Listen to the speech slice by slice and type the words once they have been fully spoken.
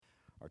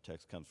Our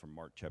text comes from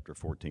Mark chapter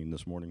 14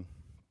 this morning.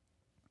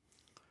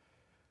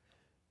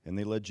 And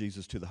they led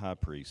Jesus to the high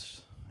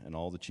priest, and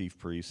all the chief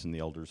priests and the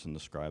elders and the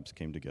scribes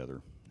came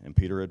together. And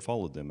Peter had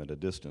followed them at a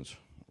distance,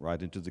 right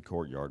into the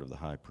courtyard of the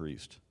high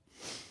priest.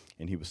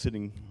 And he was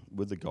sitting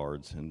with the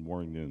guards and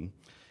warming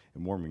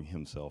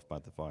himself by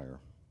the fire.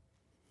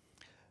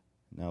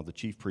 Now the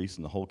chief priests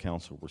and the whole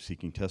council were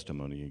seeking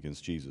testimony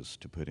against Jesus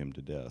to put him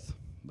to death,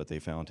 but they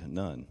found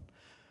none.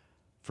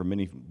 For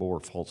many bore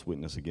false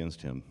witness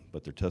against him,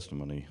 but their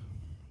testimony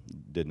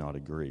did not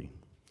agree.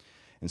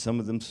 And some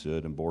of them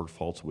stood and bore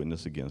false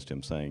witness against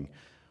him, saying,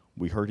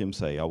 "We heard him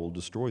say, I will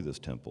destroy this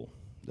temple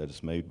that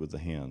is made with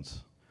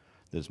hands,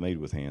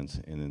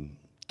 and in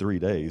 3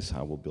 days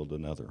I will build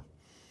another,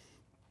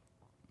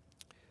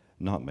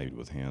 not made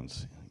with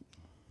hands."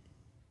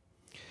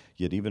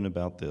 Yet even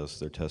about this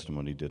their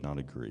testimony did not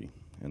agree.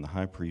 And the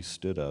high priest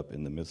stood up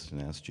in the midst and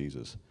asked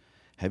Jesus,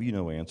 "Have you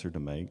no answer to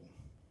make?"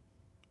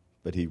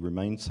 But he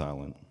remained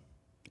silent,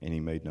 and he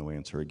made no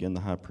answer. Again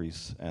the high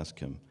priest asked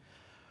him,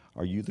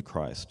 "Are you the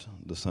Christ,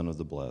 the Son of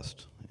the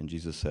Blessed?" And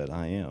Jesus said,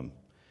 "I am.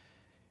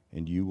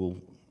 And you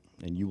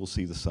will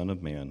see the Son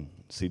of Man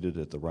seated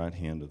at the right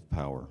hand of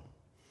power,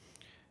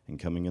 and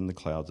coming in the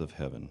clouds of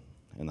heaven."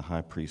 And the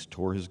high priest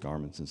tore his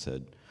garments and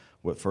said,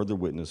 "What further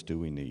witness do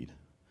we need?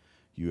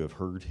 You have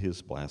heard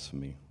his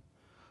blasphemy.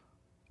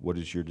 What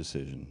is your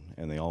decision?"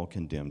 And they all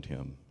condemned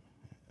him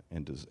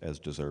as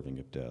deserving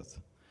of death.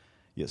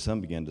 Yet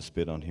some began to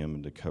spit on him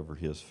and to cover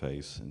his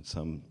face, and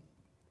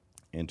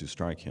to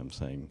strike him,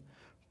 saying,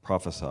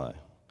 "Prophesy."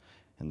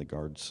 And the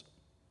guards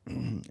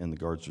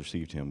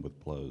received him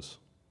with blows.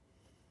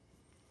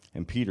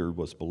 And Peter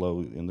was below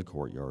in the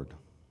courtyard.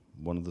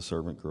 One of the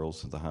servant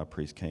girls of the high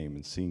priest came,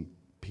 and seeing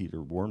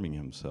Peter warming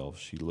himself,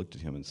 she looked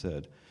at him and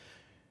said,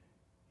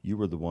 "You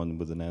were the one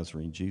with the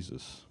Nazarene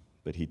Jesus."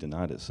 But he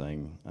denied it,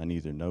 saying, "I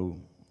neither know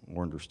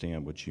or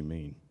understand what you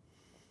mean."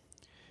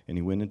 And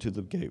he went into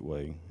the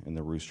gateway, and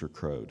the rooster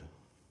crowed.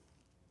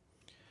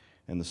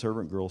 And the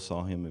servant girl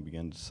saw him and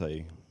began to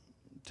say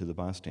to the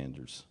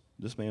bystanders,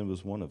 "This man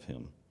was one of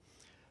him."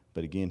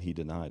 But again he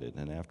denied it.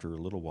 And after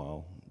a little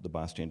while, the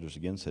bystanders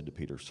again said to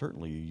Peter,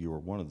 "Certainly you are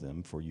one of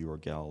them, for you are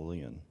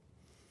Galilean."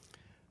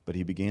 But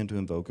he began to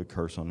invoke a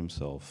curse on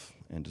himself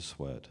and to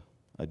sweat.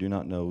 "I do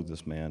not know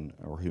this man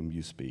or whom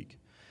you speak."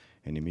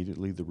 And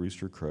immediately the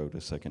rooster crowed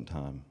a second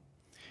time.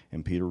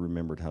 And Peter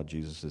remembered how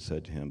Jesus had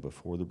said to him,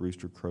 "Before the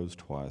rooster crows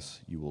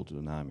twice, you will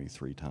deny me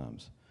 3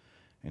 times."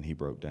 And he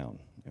broke down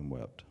and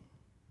wept.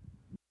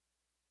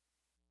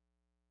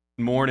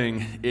 Good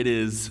morning. It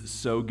is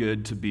so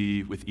good to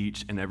be with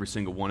each and every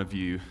single one of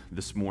you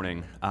this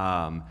morning.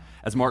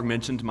 As Mark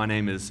mentioned, my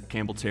name is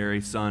Campbell Terry,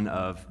 son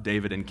of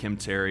David and Kim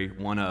Terry,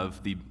 one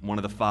of the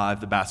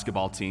 5, the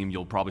basketball team.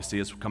 You'll probably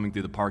see us coming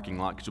through the parking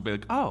lot because you'll be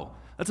like, "Oh,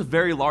 that's a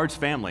very large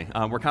family."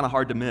 We're kind of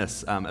hard to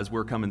miss as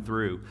we're coming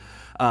through.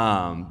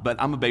 But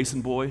I'm a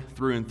Basin boy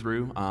through and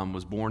through.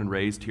 Was born and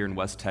raised here in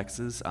West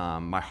Texas.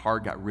 My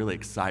heart got really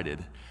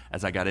excited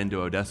as I got into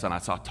Odessa and I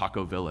saw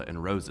Taco Villa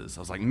and Roses. I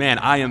was like, man,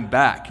 I am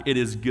back. It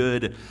is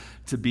good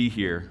to be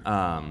here.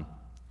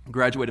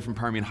 Graduated from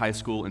Permian High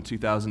School in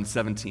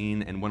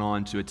 2017 and went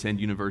on to attend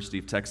University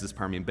of Texas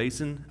Permian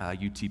Basin,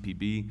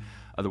 UTPB,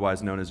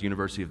 otherwise known as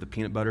University of the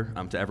Peanut Butter,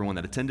 to everyone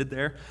that attended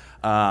there.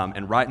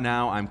 And right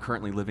now, I'm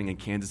currently living in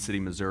Kansas City,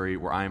 Missouri,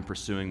 where I am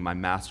pursuing my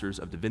Master's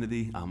of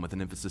Divinity with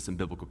an emphasis in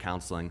biblical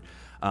counseling.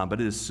 But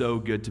it is so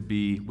good to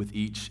be with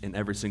each and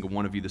every single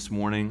one of you this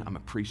morning. I'm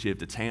appreciative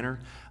to Tanner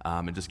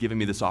and just giving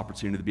me this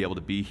opportunity to be able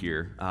to be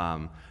here.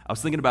 I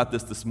was thinking about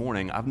this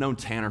morning. I've known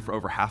Tanner for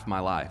over half my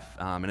life,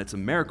 and it's a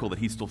miracle that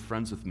he's still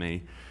friends with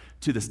me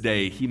to this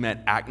day. He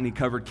met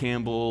acne-covered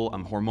Campbell,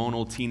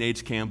 hormonal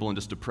teenage Campbell, and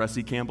just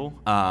depressy Campbell.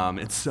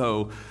 And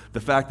so the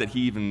fact that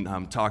he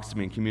even talks to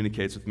me and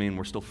communicates with me and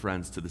we're still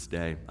friends to this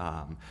day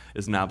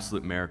is an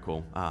absolute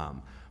miracle.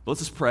 But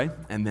let's just pray,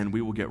 and then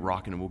we will get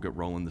rocking and we'll get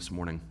rolling this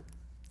morning.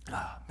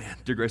 Man,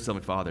 dear gracious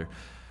Heavenly Father,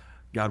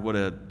 God, what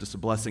just a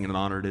blessing and an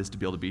honor it is to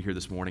be able to be here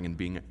this morning and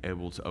being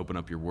able to open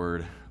up your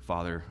word,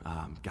 Father.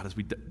 God, as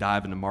we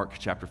dive into Mark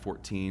chapter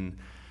 14,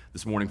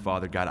 this morning,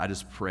 Father, God, I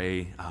just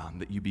pray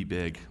that you be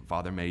big.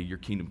 Father, may your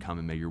kingdom come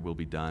and may your will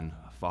be done.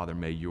 Father,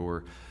 may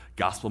your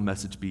gospel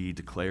message be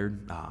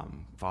declared.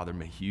 Father,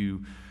 may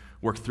you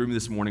work through me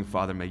this morning.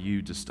 Father, may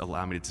you just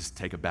allow me to just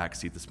take a back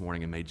seat this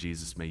morning. And may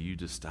Jesus, may you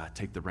just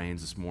take the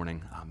reins this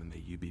morning. And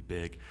may you be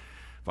big.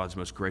 Father's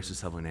most gracious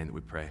heavenly name that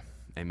we pray.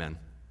 Amen.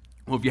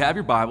 Well, if you have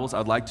your Bibles,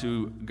 I'd like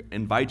to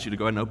invite you to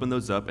go ahead and open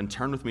those up and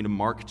turn with me to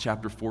Mark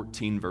chapter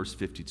 14, verse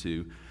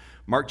 52.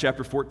 Mark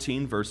chapter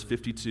 14, verse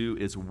 52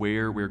 is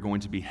where we're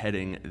going to be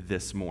heading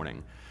this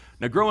morning.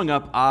 Now, growing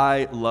up,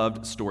 I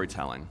loved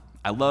storytelling.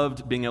 I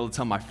loved being able to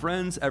tell my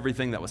friends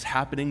everything that was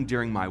happening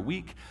during my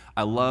week.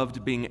 I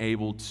loved being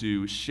able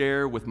to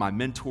share with my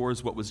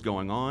mentors what was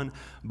going on.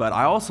 But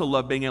I also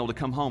loved being able to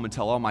come home and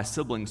tell all my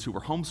siblings who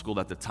were homeschooled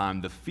at the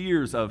time the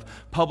fears of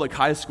public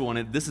high school.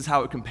 And this is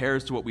how it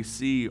compares to what we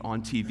see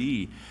on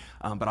TV.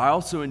 But I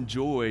also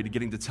enjoyed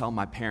getting to tell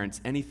my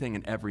parents anything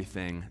and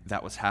everything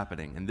that was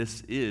happening. And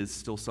this is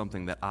still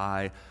something that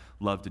I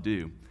love to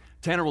do.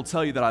 Tanner will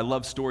tell you that I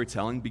love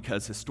storytelling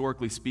because,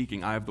 historically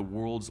speaking, I have the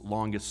world's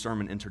longest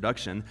sermon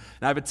introduction. And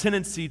I have a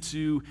tendency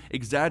to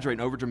exaggerate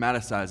and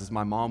over-dramatize, as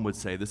my mom would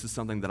say. This is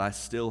something that I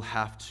still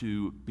have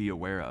to be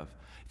aware of.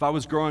 If I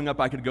was growing up,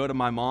 I could go to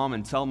my mom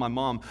and tell my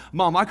mom,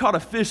 "Mom, I caught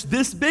a fish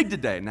this big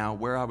today." Now,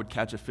 where I would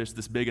catch a fish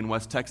this big in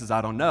West Texas,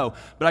 I don't know.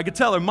 But I could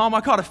tell her, "Mom, I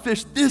caught a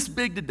fish this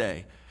big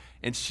today."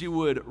 And she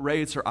would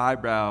raise her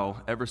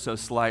eyebrow ever so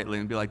slightly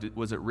and be like,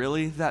 "Was it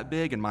really that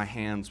big?" And my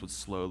hands would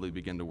slowly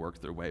begin to work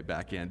their way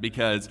back in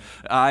because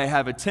I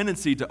have a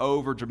tendency to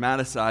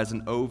over-dramatize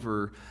and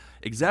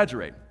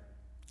over-exaggerate.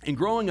 And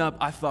growing up,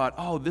 I thought,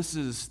 oh, this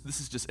is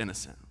just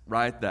innocent,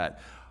 right?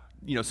 That,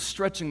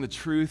 stretching the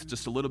truth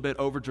just a little bit,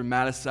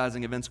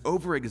 over-dramatizing events,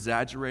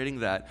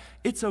 over-exaggerating, that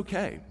it's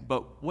okay.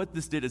 But what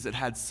this did is it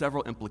had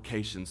several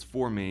implications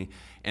for me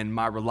and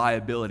my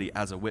reliability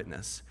as a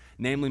witness.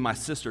 Namely, my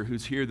sister,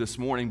 who's here this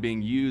morning,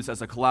 being used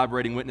as a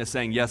collaborating witness,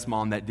 saying, "Yes,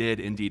 Mom, that did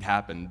indeed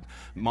happen."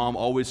 Mom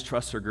always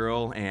trusts her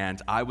girl,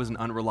 and I was an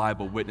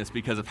unreliable witness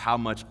because of how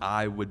much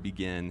I would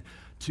begin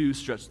to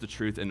stretch the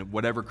truth in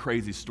whatever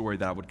crazy story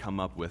that I would come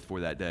up with for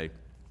that day.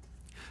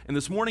 And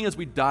this morning, as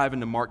we dive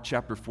into Mark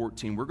chapter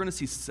 14, we're going to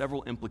see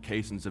several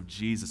implications of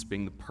Jesus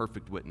being the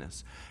perfect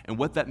witness and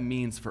what that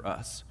means for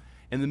us.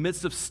 In the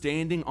midst of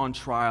standing on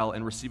trial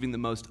and receiving the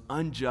most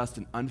unjust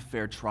and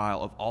unfair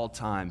trial of all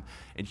time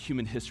in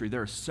human history,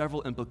 there are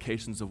several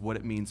implications of what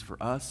it means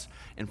for us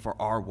and for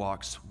our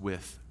walks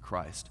with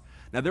Christ.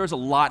 Now, there's a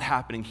lot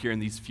happening here in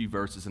these few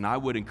verses, and I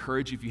would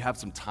encourage you, if you have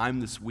some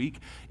time this week,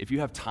 if you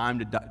have time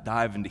to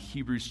dive into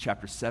Hebrews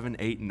chapter 7,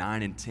 8,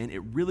 9, and 10,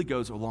 it really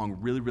goes along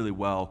really, really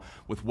well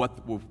with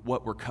what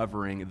we're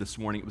covering this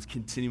morning. It was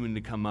continuing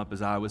to come up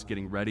as I was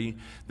getting ready.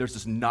 There's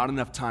just not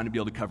enough time to be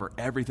able to cover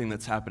everything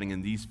that's happening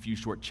in these few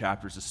short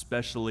chapters,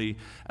 especially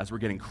as we're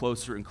getting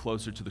closer and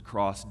closer to the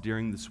cross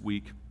during this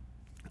week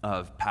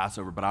of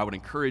Passover. But I would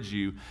encourage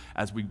you,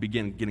 as we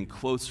begin getting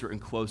closer and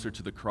closer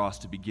to the cross,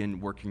 to begin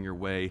working your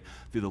way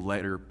through the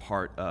later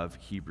part of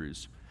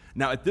Hebrews.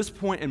 Now, at this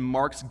point in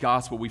Mark's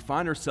gospel, we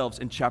find ourselves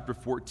in chapter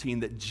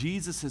 14 that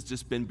Jesus has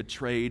just been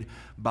betrayed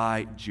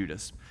by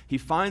Judas. He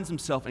finds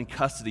himself in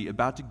custody,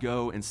 about to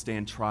go and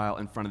stand trial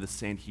in front of the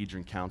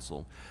Sanhedrin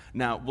Council.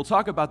 Now, we'll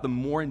talk about them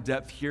more in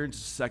depth here in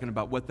just a second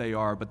about what they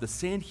are, but the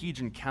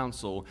Sanhedrin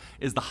Council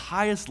is the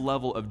highest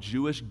level of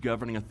Jewish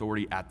governing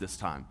authority at this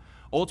time.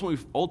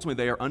 Ultimately,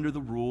 they are under the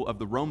rule of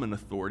the Roman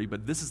authority,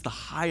 but this is the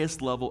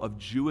highest level of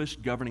Jewish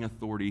governing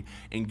authority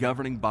and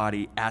governing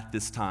body at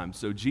this time.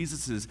 So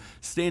Jesus is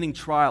standing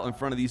trial in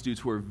front of these dudes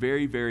who are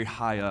very, very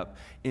high up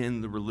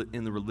in the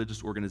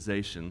religious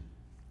organization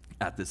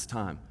at this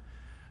time.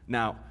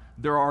 Now,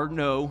 there are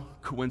no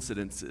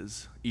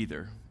coincidences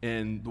either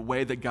in the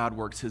way that God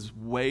works.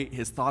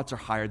 His thoughts are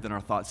higher than our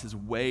thoughts. His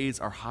ways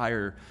are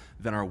higher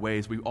than our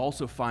ways. We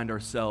also find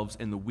ourselves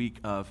in the week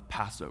of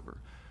Passover.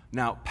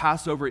 Now,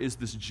 Passover is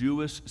this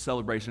Jewish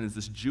celebration, is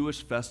this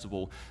Jewish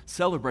festival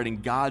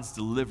celebrating God's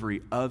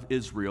delivery of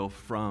Israel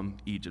from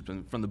Egypt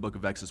and from the book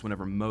of Exodus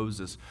whenever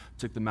Moses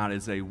took them out. It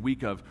is a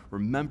week of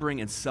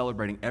remembering and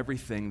celebrating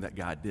everything that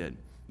God did.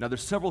 Now,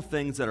 there's several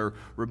things that are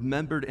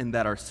remembered and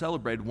that are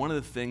celebrated, one of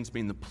the things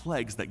being the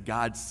plagues that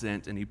God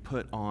sent and he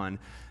put on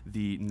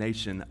the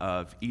nation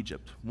of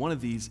Egypt. One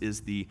of these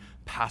is the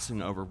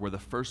passing over, where the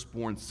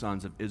firstborn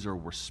sons of Israel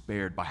were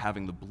spared by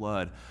having the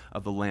blood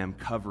of the lamb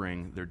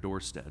covering their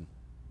doorstead.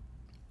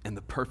 And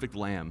the perfect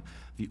lamb,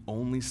 the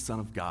only Son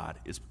of God,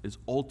 is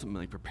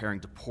ultimately preparing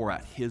to pour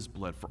out his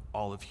blood for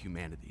all of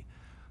humanity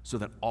so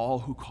that all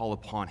who call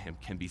upon him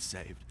can be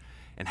saved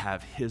and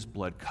have his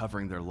blood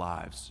covering their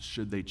lives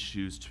should they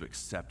choose to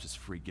accept his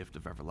free gift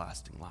of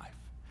everlasting life.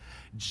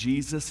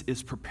 Jesus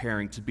is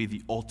preparing to be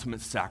the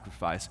ultimate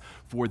sacrifice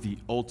for the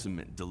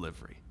ultimate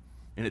delivery.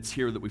 And it's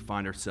here that we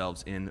find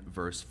ourselves in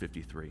verse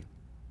 53.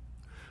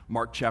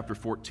 Mark chapter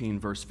 14,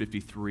 verse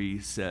 53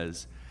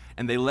 says,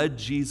 "And they led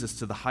Jesus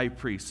to the high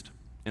priest,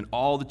 and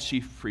all the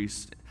chief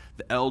priests,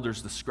 the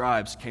elders, the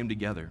scribes came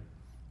together.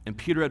 And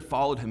Peter had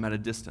followed him at a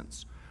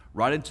distance,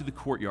 right into the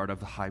courtyard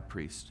of the high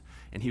priest.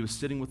 And he was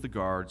sitting with the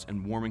guards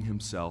and warming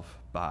himself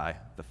by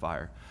the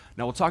fire."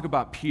 Now, we'll talk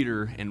about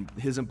Peter and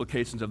his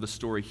implications of the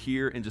story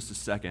here in just a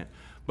second.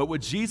 But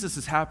what Jesus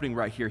is happening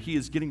right here, he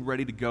is getting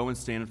ready to go and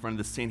stand in front of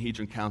the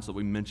Sanhedrin Council that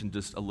we mentioned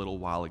just a little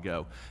while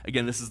ago.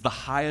 Again, this is the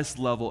highest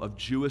level of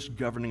Jewish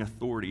governing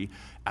authority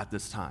at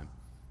this time.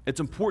 It's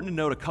important to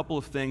note a couple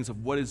of things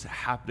of what is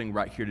happening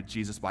right here to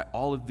Jesus by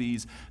all of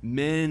these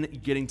men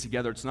getting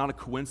together. It's not a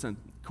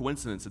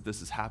coincidence that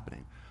this is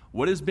happening.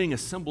 What is being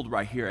assembled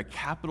right here, a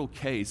capital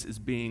case, is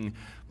being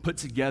put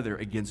together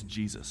against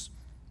Jesus.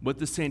 What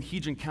the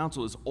Sanhedrin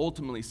Council is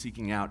ultimately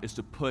seeking out is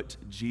to put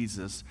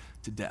Jesus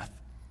to death.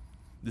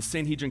 The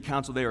Sanhedrin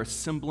Council, they are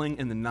assembling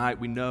in the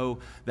night. We know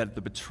that the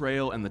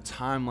betrayal and the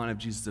timeline of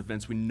Jesus'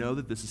 events, we know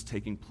that this is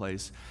taking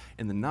place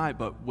in the night.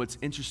 But what's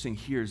interesting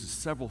here is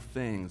several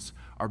things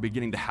are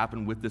beginning to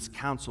happen with this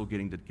council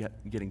getting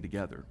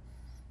together.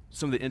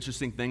 Some of the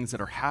interesting things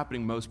that are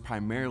happening most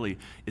primarily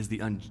is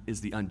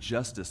the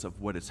injustice of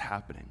what is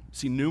happening.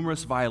 See,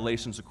 numerous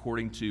violations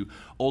according to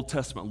Old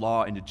Testament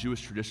law and to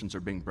Jewish traditions are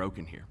being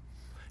broken here.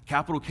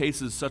 Capital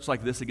cases such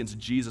like this against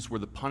Jesus, where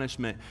the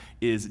punishment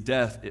is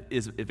death,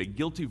 is if a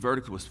guilty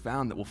verdict was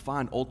found that will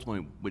find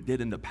ultimately what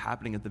did end up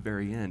happening at the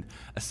very end,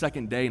 a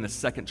second day and a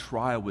second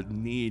trial would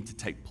need to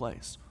take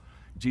place.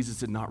 Jesus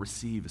did not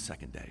receive a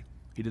second day.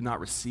 He did not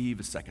receive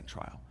a second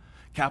trial.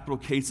 Capital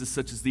cases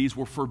such as these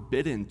were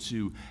forbidden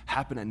to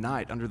happen at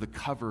night under the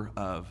cover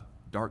of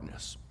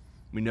darkness.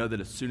 We know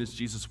that as soon as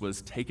Jesus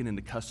was taken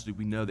into custody,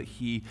 we know that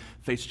he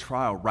faced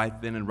trial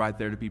right then and right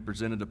there to be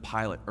presented to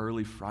Pilate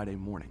early Friday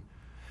morning.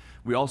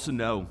 We also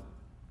know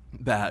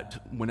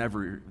that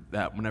whenever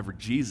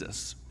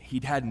Jesus,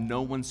 he'd had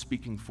no one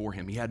speaking for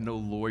him. He had no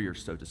lawyer,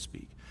 so to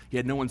speak. He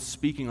had no one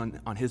speaking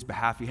on his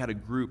behalf. He had a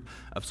group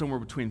of somewhere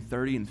between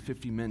 30 and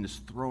 50 men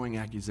just throwing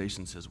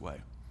accusations his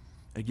way.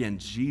 Again,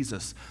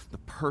 Jesus, the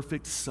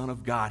perfect Son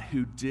of God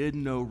who did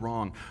no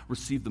wrong,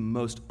 received the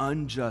most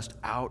unjust,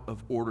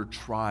 out-of-order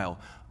trial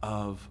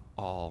of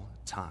all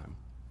time.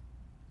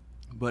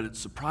 But it's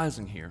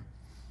surprising here,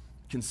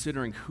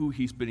 considering who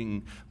he's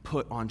being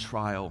put on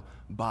trial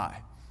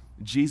by.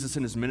 Jesus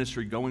in his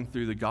ministry, going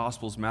through the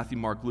Gospels, Matthew,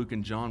 Mark, Luke,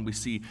 and John, we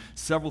see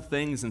several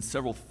things and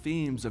several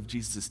themes of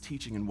Jesus'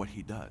 teaching and what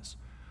he does.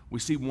 We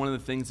see one of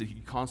the things that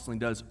he constantly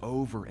does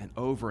over and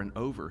over and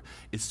over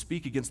is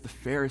speak against the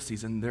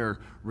Pharisees and their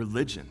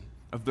religion,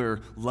 of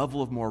their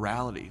level of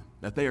morality,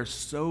 that they are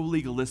so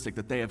legalistic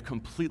that they have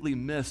completely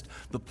missed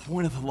the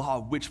point of the law,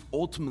 which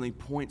ultimately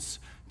points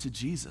to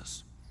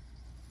Jesus.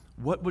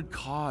 What would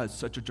cause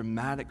such a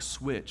dramatic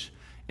switch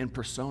in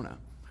persona?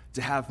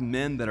 To have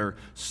men that are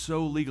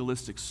so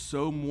legalistic,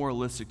 so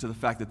moralistic to the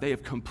fact that they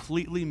have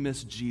completely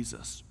missed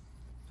Jesus,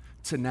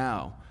 to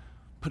now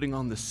putting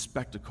on the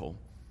spectacle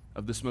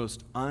of this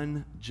most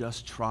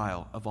unjust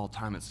trial of all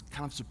time. It's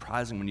kind of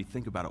surprising when you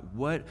think about it.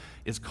 What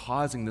is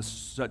causing this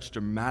such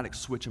dramatic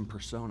switch in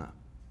persona?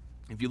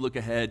 If you look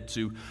ahead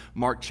to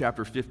Mark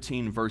chapter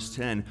 15, verse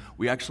 10,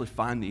 we actually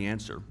find the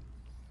answer.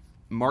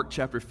 Mark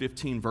chapter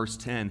 15, verse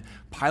 10,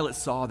 Pilate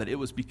saw that it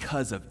was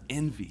because of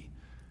envy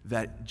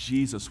that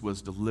Jesus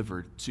was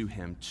delivered to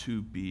him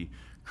to be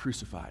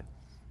crucified.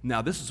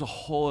 Now, this is a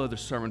whole other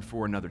sermon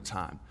for another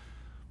time.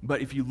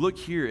 But if you look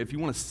here, if you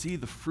want to see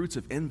the fruits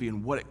of envy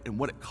and what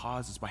it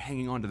causes by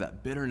hanging on to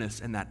that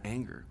bitterness and that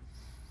anger,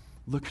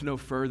 look no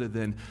further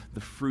than the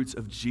fruits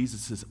of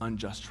Jesus'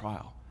 unjust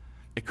trial.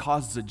 It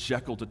causes a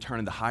Jekyll to turn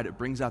into Hyde. It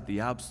brings out the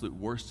absolute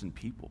worst in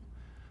people.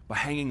 By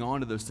hanging on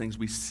to those things,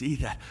 we see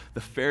that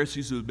the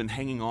Pharisees who have been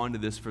hanging on to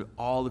this for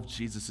all of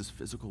Jesus'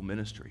 physical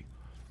ministry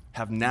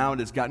have now, it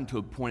has gotten to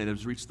a point, it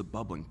has reached the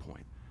bubbling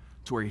point,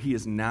 to where he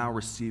is now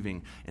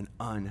receiving an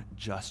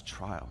unjust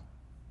trial.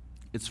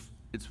 It's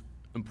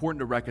important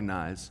to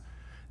recognize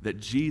that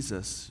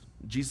Jesus'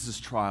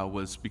 trial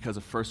was because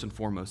of first and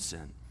foremost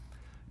sin.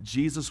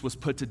 Jesus was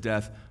put to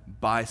death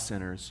by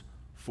sinners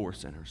for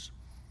sinners.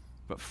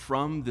 But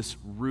from this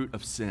root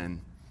of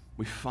sin,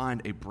 we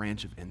find a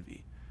branch of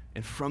envy.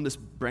 And from this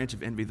branch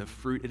of envy, the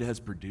fruit it has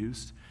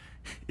produced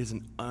is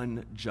an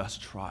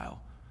unjust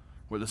trial,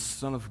 where the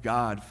Son of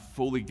God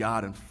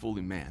and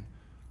fully man,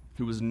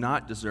 who was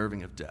not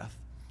deserving of death,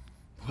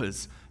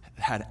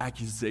 had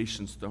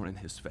accusations thrown in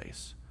his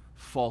face,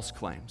 false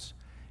claims,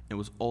 and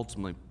was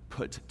ultimately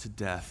put to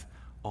death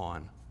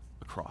on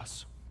a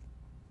cross.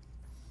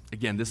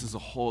 Again, this is a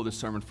whole other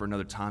sermon for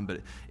another time, but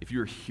if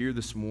you're here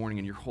this morning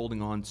and you're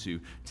holding on to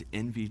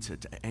envy, to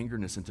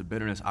angerness, and to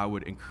bitterness, I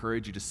would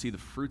encourage you to see the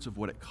fruits of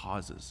what it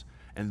causes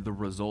and the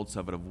results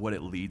of it, of what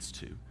it leads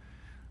to.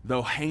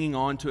 Though hanging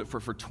on to it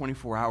for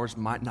 24 hours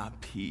might not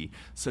be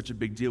such a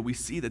big deal, we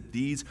see that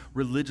these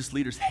religious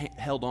leaders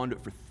held on to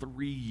it for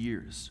 3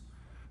 years.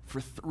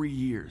 For 3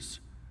 years.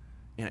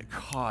 And it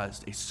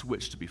caused a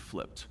switch to be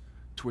flipped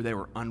to where they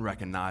were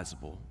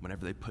unrecognizable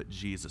whenever they put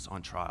Jesus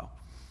on trial.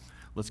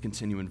 Let's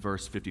continue in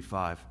verse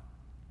 55.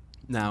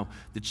 Now,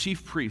 the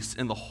chief priests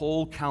and the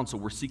whole council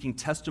were seeking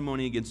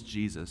testimony against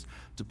Jesus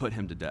to put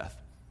him to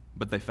death,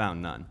 but they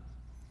found none.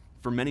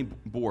 For many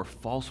bore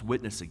false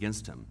witness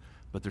against him,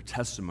 but their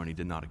testimony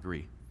did not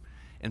agree.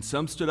 And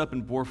some stood up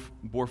and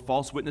bore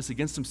false witness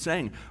against him,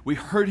 saying, "We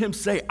heard him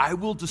say, 'I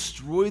will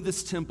destroy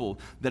this temple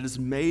that is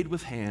made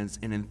with hands,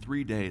 and in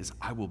 3 days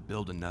I will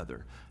build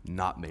another,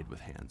 not made with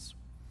hands.'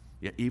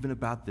 Yet even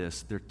about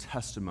this, their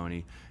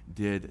testimony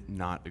did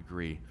not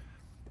agree."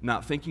 Now,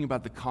 thinking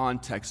about the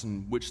context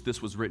in which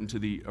this was written to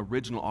the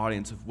original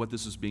audience of what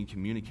this was being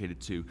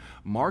communicated to,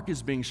 Mark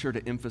is being sure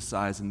to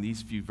emphasize in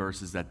these few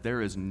verses that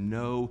there is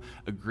no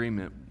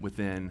agreement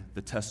within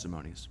the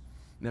testimonies.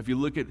 Now, if you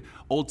look at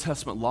Old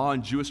Testament law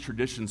and Jewish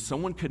tradition,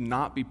 someone could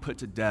not be put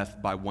to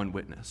death by one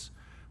witness.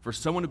 For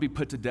someone to be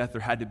put to death,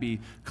 there had to be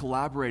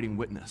collaborating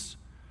witness.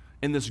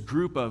 In this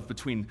group of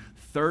between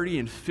 30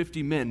 and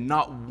 50 men,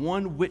 not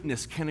one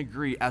witness can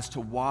agree as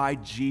to why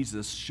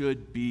Jesus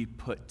should be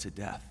put to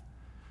death.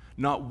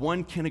 Not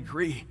one can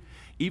agree.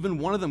 Even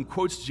one of them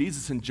quotes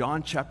Jesus in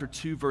John chapter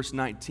 2, verse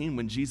 19,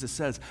 when Jesus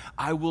says,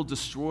 I will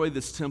destroy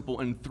this temple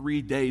in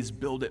 3 days,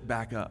 build it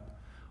back up,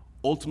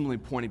 ultimately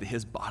pointing to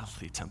his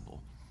bodily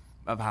temple,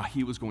 of how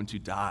he was going to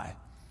die,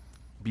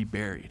 be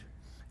buried,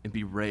 and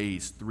be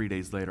raised 3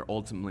 days later,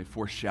 ultimately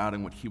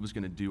foreshadowing what he was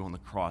going to do on the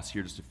cross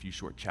here just a few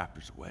short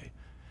chapters away.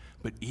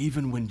 But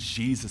even when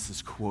Jesus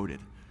is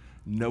quoted,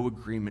 no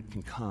agreement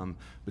can come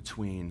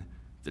between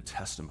the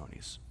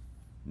testimonies.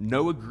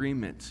 No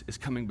agreement is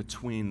coming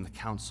between the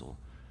council,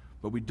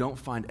 but we don't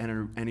find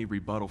any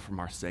rebuttal from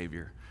our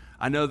Savior.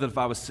 I know that if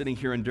I was sitting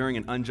here enduring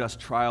an unjust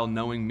trial,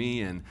 knowing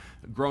me, and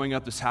growing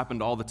up, this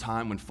happened all the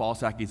time when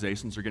false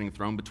accusations are getting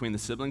thrown between the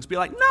siblings, be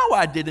like, no,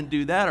 I didn't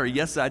do that, or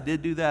yes, I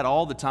did do that.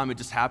 All the time, it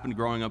just happened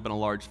growing up in a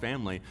large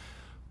family.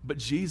 But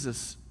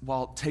Jesus,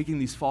 while taking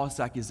these false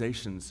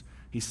accusations,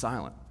 he's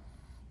silent.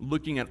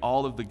 Looking at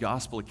all of the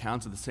gospel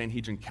accounts of the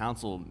Sanhedrin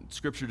Council,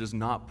 Scripture does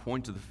not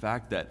point to the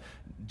fact that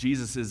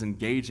Jesus is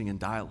engaging in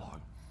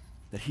dialogue,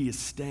 that he is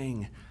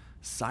staying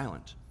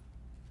silent.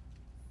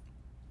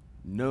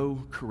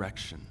 No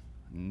correction,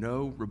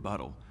 no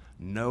rebuttal,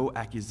 no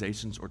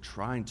accusations or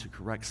trying to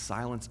correct,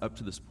 silence up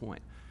to this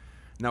point.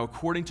 Now,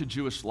 according to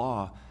Jewish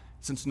law,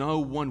 since no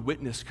one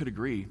witness could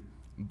agree,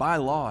 by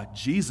law,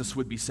 Jesus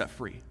would be set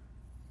free.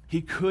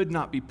 He could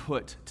not be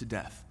put to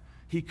death.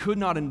 He could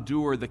not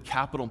endure the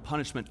capital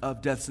punishment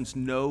of death since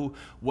no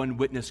one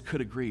witness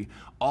could agree.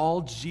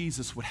 All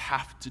Jesus would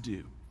have to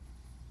do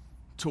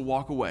to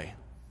walk away,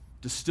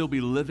 to still be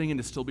living and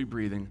to still be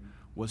breathing,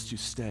 was to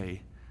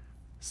stay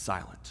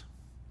silent,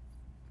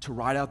 to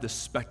ride out this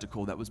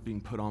spectacle that was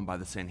being put on by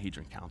the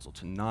Sanhedrin Council,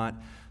 to not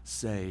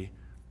say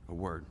a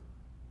word.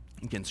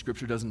 Again,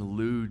 Scripture doesn't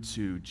allude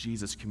to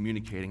Jesus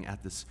communicating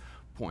at this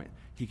point.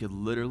 He could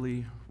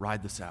literally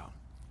ride this out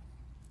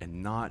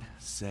and not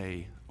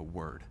say a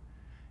word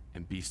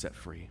and be set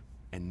free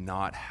and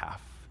not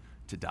have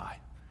to die.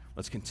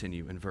 Let's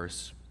continue in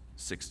verse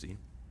 60.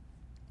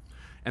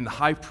 And the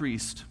high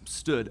priest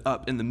stood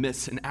up in the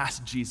midst and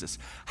asked Jesus,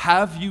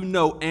 have you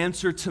no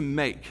answer to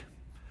make?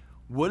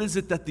 What is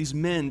it that these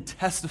men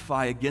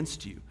testify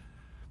against you?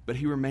 But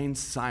he remained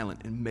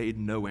silent and made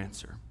no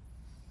answer.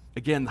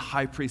 Again, the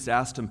high priest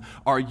asked him,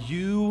 are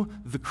you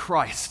the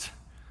Christ,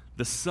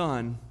 the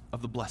Son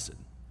of the Blessed?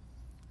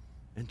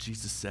 And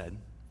Jesus said,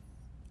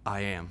 I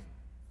am.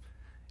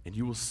 And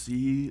you will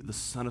see the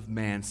Son of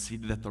Man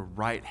seated at the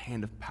right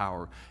hand of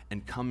power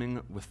and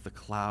coming with the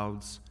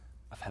clouds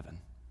of heaven.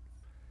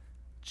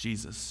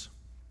 Jesus,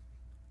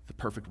 the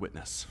perfect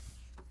witness,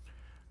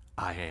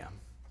 I am.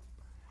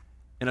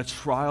 In a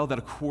trial that,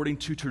 according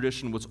to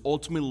tradition, was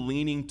ultimately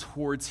leaning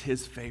towards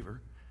his favor,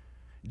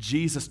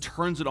 Jesus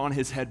turns it on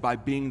his head by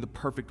being the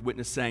perfect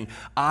witness, saying,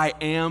 I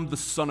am the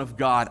Son of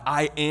God.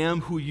 I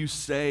am who you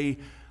say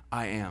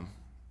I am.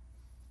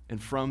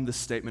 And from this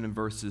statement in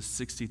verses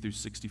 63 through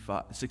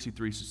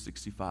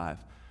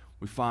 65,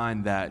 we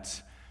find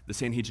that the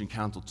Sanhedrin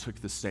Council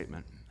took this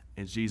statement,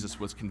 and Jesus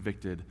was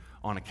convicted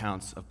on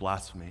accounts of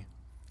blasphemy,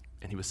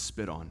 and he was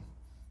spit on,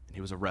 and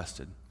he was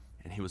arrested,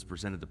 and he was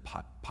presented to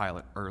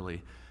Pilate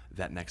early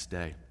that next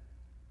day.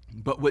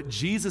 But what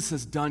Jesus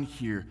has done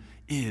here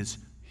is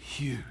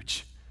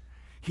huge.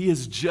 He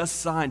has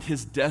just signed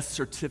his death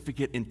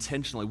certificate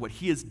intentionally. What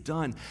he has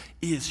done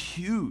is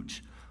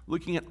huge.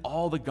 Looking at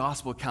all the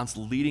gospel accounts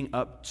leading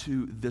up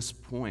to this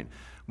point,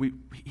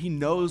 he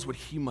knows what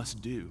he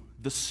must do.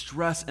 The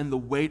stress and the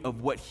weight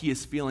of what he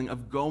is feeling,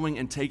 of going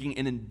and taking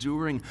and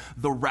enduring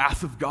the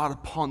wrath of God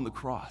upon the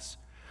cross.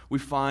 We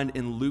find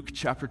in Luke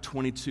chapter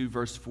 22,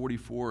 verse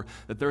 44,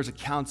 that there's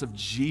accounts of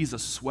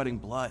Jesus sweating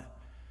blood.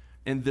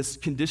 And this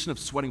condition of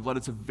sweating blood,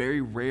 it's a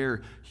very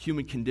rare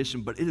human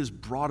condition, but it is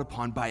brought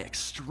upon by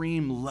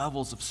extreme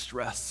levels of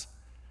stress.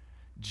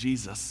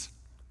 Jesus,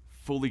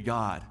 fully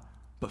God,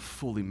 but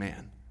fully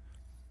man.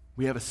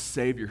 We have a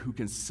Savior who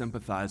can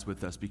sympathize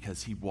with us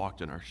because he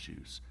walked in our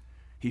shoes.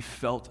 He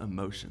felt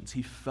emotions.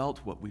 He felt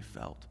what we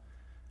felt.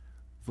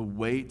 The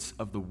weight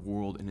of the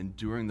world and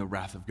enduring the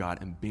wrath of God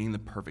and being the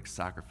perfect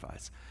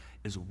sacrifice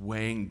is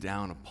weighing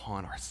down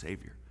upon our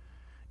Savior.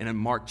 And in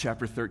Mark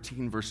chapter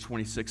 13, verse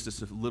 26,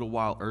 just a little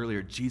while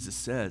earlier, Jesus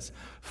says,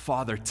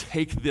 Father,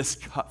 take this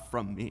cup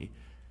from me.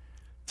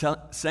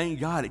 Saying,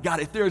 God,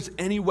 if there's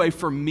any way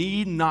for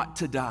me not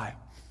to die,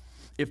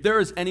 if there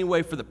is any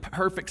way for the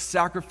perfect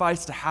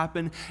sacrifice to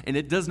happen, and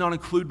it does not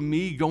include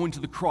me going to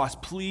the cross,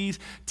 please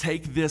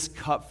take this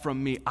cup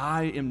from me.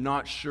 I am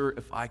not sure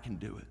if I can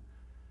do it.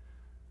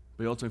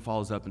 But he ultimately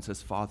follows up and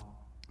says, Father,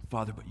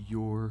 but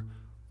your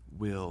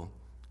will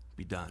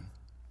be done.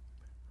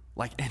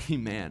 Like any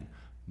man,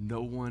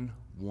 no one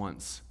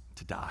wants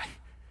to die,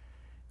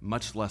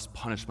 much less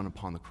punishment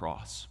upon the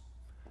cross.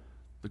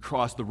 The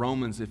cross, the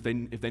Romans, if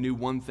they knew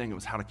one thing, it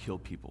was how to kill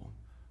people.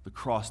 The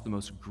cross, the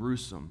most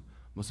gruesome,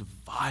 most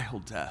vile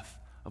death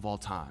of all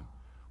time,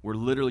 where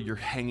literally you're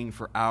hanging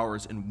for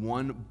hours and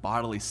one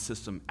bodily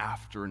system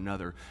after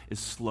another is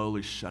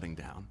slowly shutting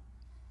down.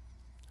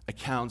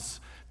 Accounts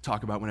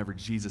talk about whenever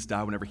Jesus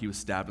died, whenever he was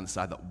stabbed in the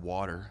side, that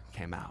water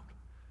came out.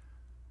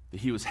 that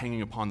he was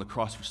hanging upon the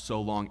cross for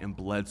so long and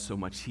bled so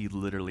much he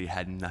literally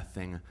had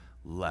nothing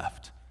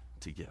left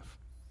to give.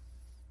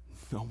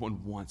 No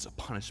one wants a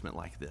punishment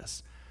like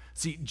this.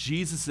 See,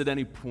 Jesus at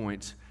any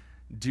point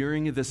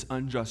during this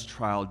unjust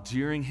trial,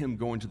 during him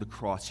going to the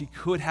cross, he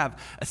could have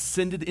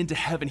ascended into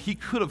heaven. He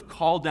could have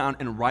called down,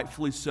 and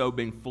rightfully so,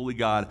 being fully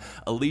God,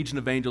 a legion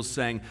of angels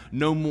saying,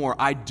 "No more,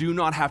 I do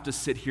not have to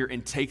sit here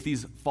and take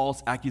these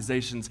false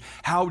accusations.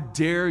 How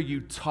dare you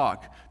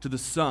talk to the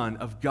Son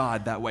of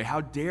God that way?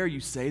 How dare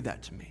you say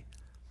that to me?"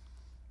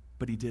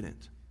 But he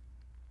didn't.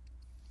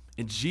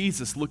 And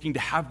Jesus, looking to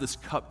have this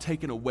cup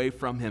taken away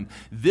from him,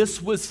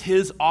 this was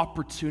his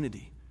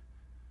opportunity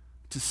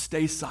to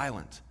stay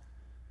silent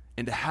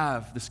and to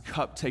have this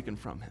cup taken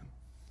from him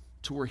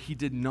to where he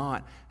did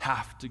not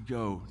have to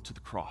go to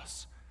the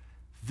cross.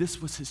 This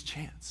was his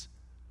chance.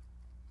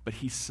 But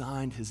he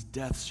signed his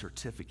death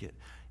certificate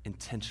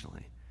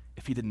intentionally.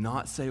 If he did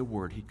not say a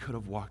word, he could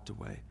have walked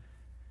away,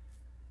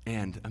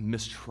 and a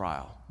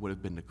mistrial would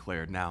have been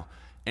declared. Now,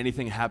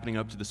 anything happening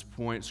up to this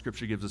point,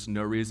 Scripture gives us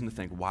no reason to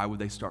think, why would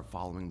they start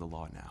following the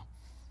law now?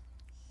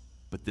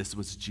 But this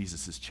was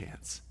Jesus'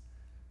 chance.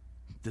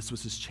 This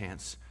was his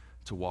chance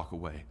to walk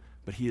away.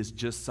 But he has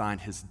just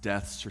signed his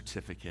death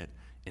certificate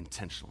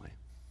intentionally.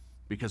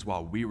 Because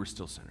while we were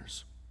still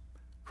sinners,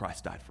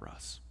 Christ died for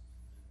us.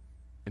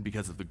 And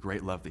because of the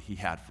great love that he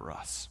had for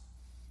us,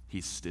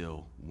 he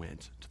still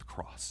went to the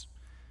cross.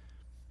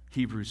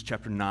 Hebrews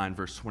chapter 9,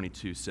 verse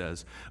 22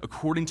 says,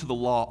 "According to the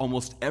law,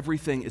 almost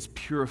everything is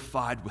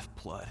purified with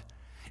blood.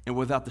 And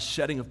without the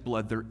shedding of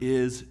blood, there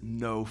is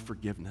no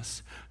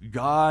forgiveness.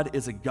 God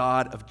is a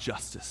God of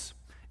justice,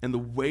 and the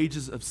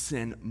wages of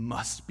sin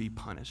must be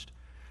punished."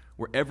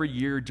 Where every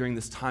year during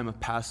this time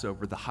of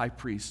Passover, the high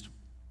priest,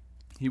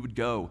 he would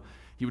go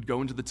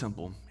into the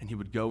temple, and he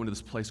would go into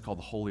this place called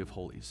the Holy of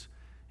Holies.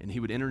 And he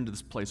would enter into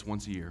this place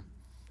once a year,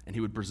 and he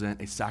would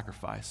present a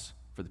sacrifice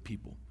for the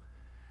people.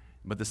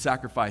 But the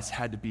sacrifice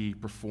had to be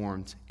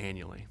performed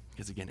annually,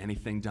 because again,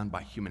 anything done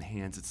by human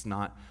hands, it's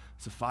not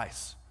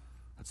suffice.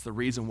 That's the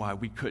reason why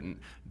we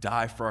couldn't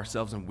die for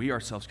ourselves, and we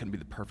ourselves couldn't be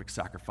the perfect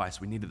sacrifice.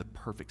 We needed the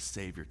perfect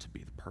Savior to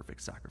be the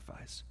perfect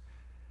sacrifice.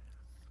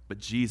 But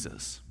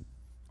Jesus,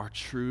 our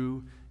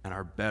true and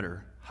our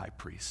better high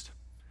priest,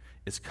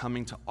 is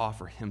coming to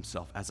offer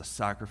himself as a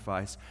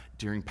sacrifice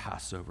during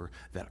Passover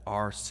that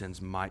our sins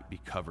might be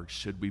covered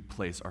should we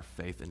place our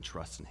faith and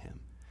trust in him.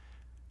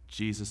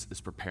 Jesus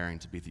is preparing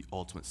to be the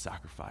ultimate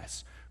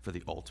sacrifice for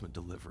the ultimate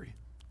delivery.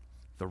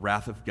 The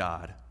wrath of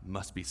God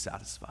must be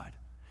satisfied,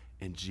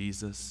 and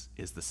Jesus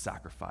is the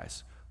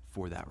sacrifice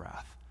for that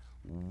wrath,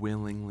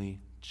 willingly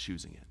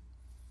choosing it,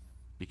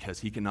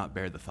 because he cannot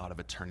bear the thought of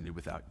eternity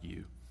without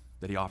you,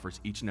 that he offers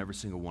each and every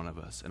single one of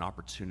us an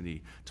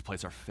opportunity to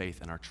place our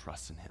faith and our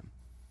trust in him.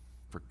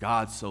 For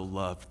God so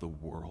loved the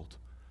world,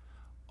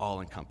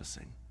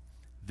 all-encompassing.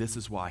 This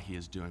is why he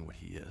is doing what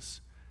he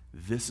is.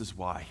 This is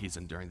why he's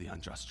enduring the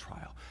unjust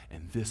trial,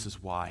 and this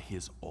is why he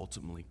is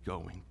ultimately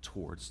going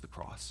towards the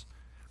cross.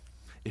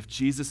 If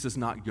Jesus does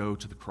not go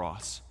to the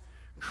cross,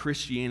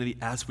 Christianity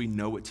as we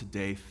know it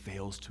today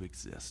fails to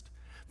exist.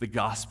 The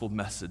gospel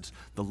message,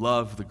 the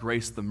love, the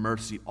grace, the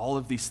mercy, all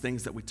of these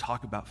things that we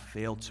talk about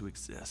fail to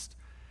exist.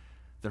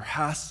 There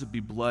has to be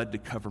blood to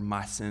cover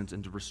my sins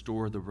and to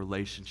restore the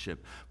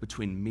relationship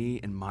between me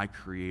and my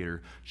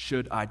Creator,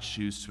 should I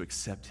choose to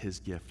accept his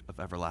gift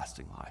of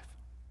everlasting life.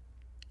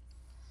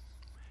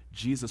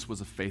 Jesus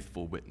was a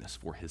faithful witness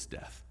for his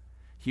death.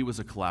 He was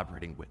a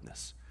collaborating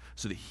witness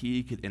so that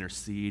he could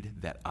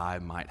intercede that I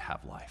might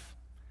have life.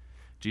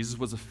 Jesus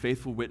was a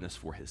faithful witness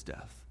for his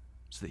death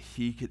so that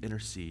he could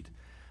intercede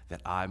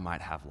that I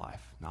might have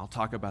life. Now, I'll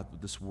talk about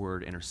this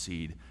word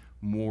intercede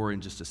more in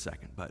just a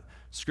second, but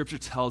Scripture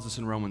tells us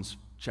in Romans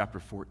chapter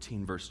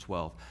 14, verse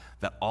 12,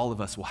 that all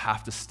of us will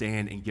have to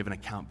stand and give an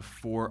account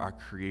before our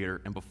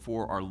Creator and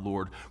before our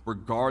Lord,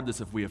 regardless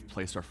if we have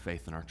placed our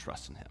faith and our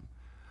trust in him.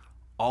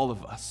 All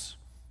of us,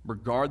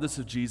 regardless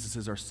if Jesus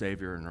is our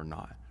Savior or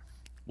not,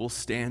 will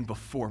stand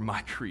before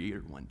my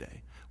Creator one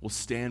day. Will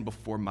stand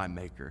before my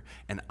Maker,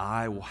 and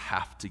I will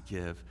have to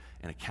give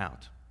an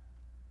account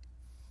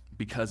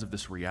because of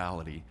this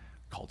reality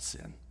called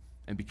sin.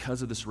 And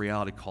because of this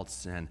reality called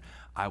sin,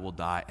 I will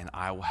die, and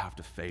I will have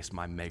to face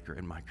my Maker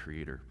and my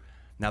Creator.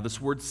 Now,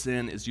 this word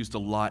sin is used a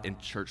lot in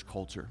church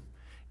culture.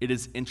 It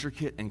is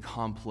intricate and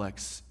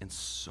complex in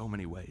so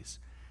many ways,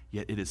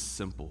 yet it is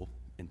simple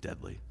and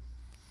deadly.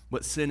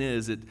 What sin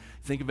is,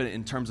 think of it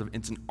in terms of,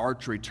 it's an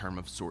archery term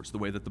of sorts, the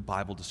way that the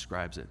Bible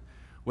describes it.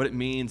 What it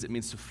means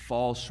to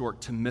fall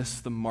short, to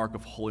miss the mark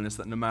of holiness,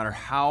 that no matter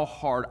how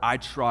hard I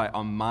try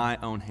on my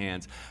own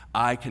hands,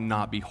 I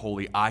cannot be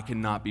holy, I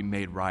cannot be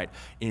made right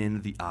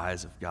in the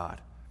eyes of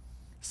God.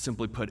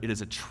 Simply put, it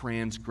is a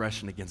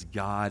transgression against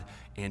God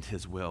and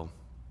his will.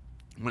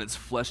 When it's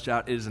fleshed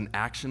out, it is an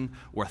action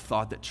or a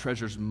thought that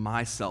treasures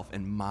myself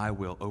and my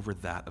will over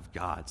that of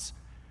God's.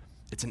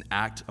 It's an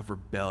act of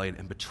rebellion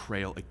and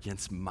betrayal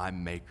against my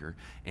Maker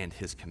and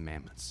his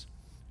commandments.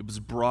 It was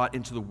brought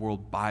into the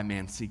world by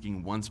man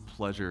seeking one's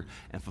pleasure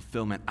and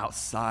fulfillment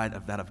outside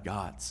of that of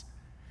God's.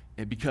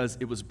 And because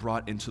it was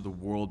brought into the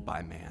world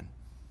by man,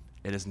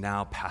 it is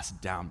now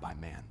passed down by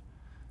man,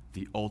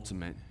 the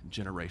ultimate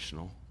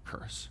generational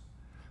curse,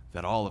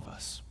 that all of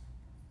us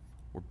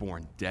were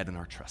born dead in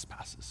our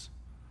trespasses,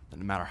 that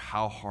no matter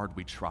how hard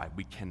we try,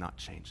 we cannot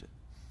change it.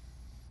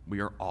 We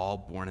are all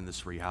born in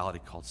this reality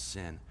called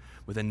sin,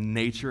 with a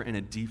nature and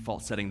a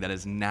default setting that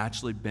is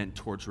naturally bent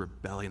towards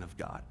rebellion of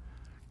God.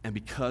 And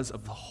because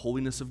of the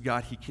holiness of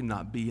God, he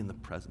cannot be in the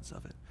presence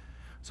of it.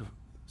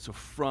 So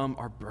from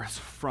our birth,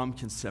 from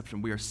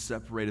conception, we are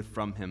separated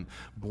from him,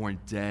 born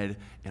dead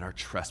in our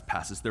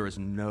trespasses. There is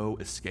no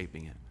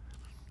escaping it.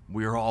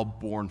 We are all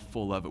born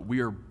full of it. We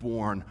are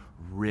born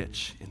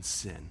rich in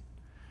sin.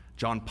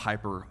 John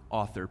Piper,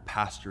 author,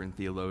 pastor, and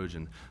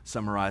theologian,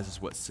 summarizes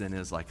what sin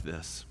is like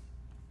this.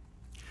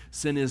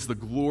 Sin is the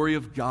glory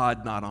of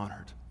God not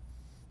honored,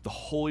 the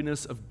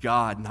holiness of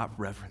God not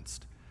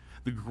reverenced,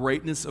 the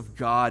greatness of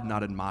God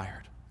not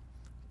admired,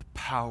 the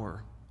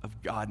power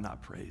of God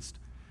not praised,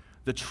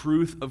 the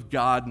truth of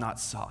God not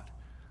sought,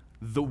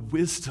 the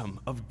wisdom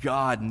of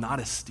God not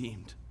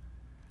esteemed,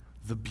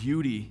 the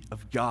beauty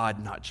of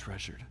God not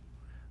treasured,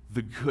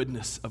 the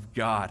goodness of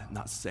God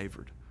not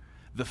savored,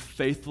 the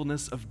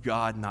faithfulness of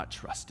God not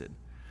trusted,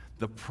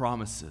 the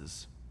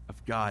promises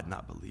of God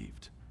not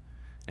believed,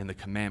 and the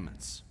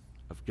commandments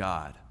of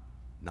God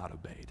not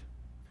obeyed.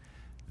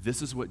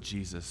 This is what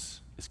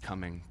Jesus is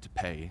coming to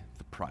pay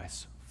the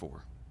price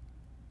for.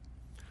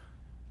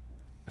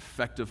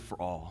 Effective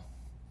for all,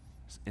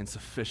 and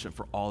sufficient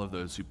for all of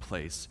those who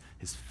place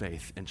his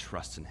faith and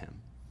trust in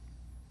him.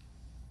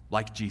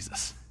 Like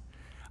Jesus,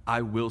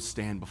 I will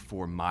stand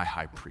before my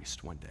high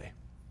priest one day.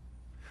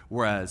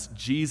 Whereas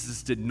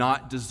Jesus did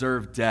not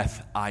deserve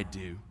death, I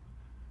do.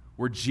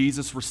 Where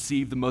Jesus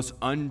received the most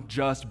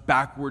unjust,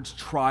 backwards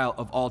trial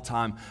of all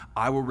time,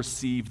 I will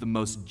receive the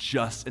most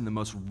just and the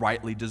most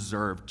rightly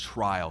deserved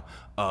trial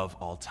of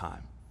all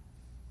time.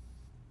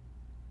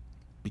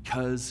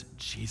 Because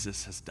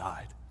Jesus has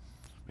died.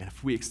 And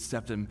if we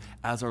accept him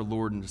as our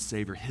Lord and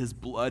Savior, his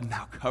blood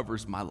now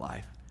covers my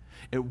life.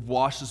 It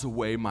washes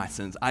away my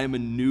sins. I am a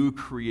new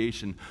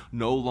creation,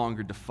 no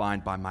longer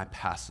defined by my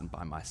past and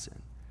by my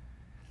sin.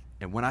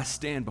 And when I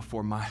stand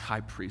before my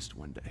high priest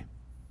one day,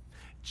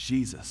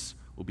 Jesus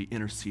will be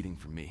interceding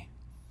for me,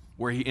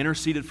 where he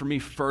interceded for me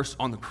first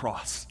on the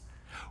cross,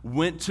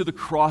 went to the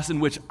cross in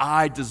which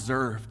I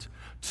deserved,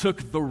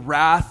 took the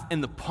wrath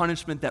and the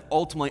punishment that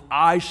ultimately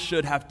I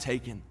should have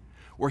taken,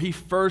 where he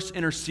first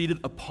interceded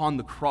upon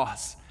the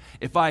cross.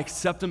 If I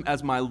accept him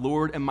as my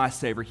Lord and my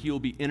Savior, he will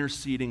be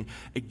interceding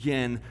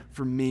again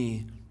for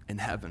me in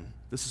heaven.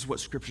 This is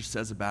what Scripture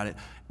says about it.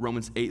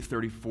 Romans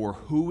 8:34,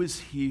 who is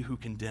he who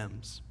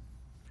condemns?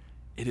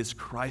 It is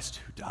Christ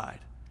who died,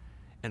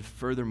 and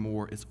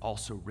furthermore is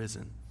also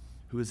risen,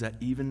 who is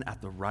even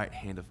at the right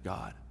hand of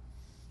God,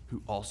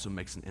 who also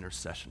makes an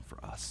intercession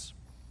for us.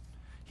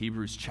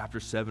 Hebrews chapter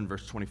 7,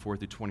 verse 24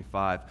 through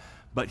 25,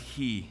 but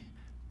he,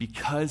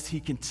 because he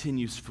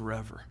continues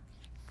forever,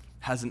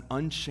 has an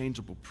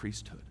unchangeable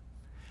priesthood.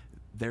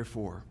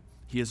 Therefore,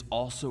 he is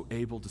also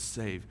able to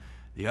save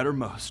the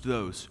uttermost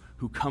those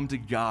who come to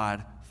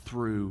God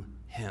through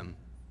him,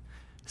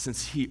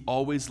 since he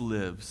always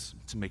lives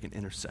to make an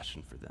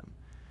intercession for them.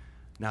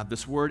 Now,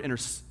 this word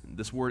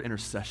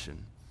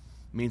intercession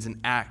means an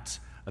act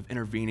of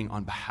intervening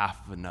on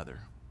behalf of another.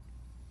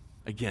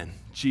 Again,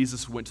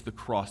 Jesus went to the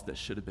cross that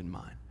should have been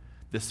mine,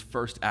 this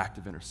first act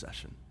of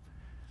intercession.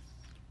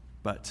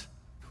 But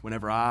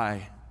whenever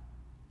I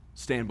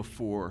stand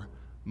before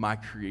my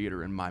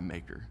Creator and my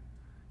Maker,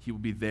 he will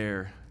be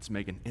there to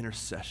make an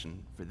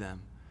intercession for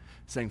them,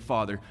 saying,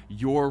 Father,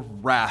 your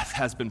wrath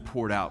has been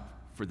poured out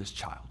for this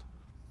child.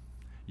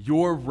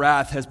 Your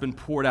wrath has been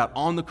poured out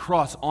on the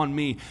cross on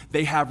me.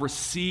 They have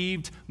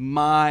received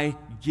my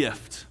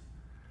gift.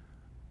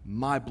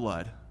 My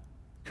blood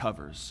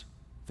covers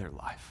their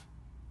life.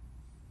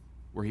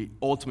 Where he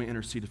ultimately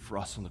interceded for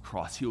us on the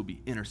cross, he will be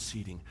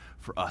interceding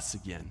for us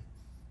again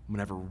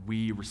whenever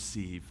we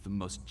receive the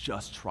most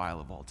just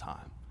trial of all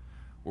time,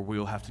 where we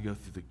will have to go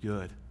through the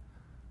good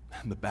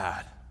and the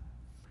bad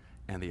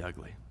and the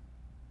ugly.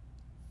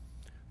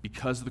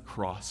 Because of the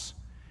cross,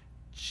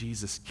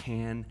 Jesus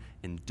can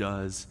and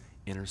does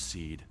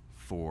intercede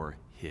for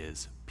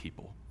his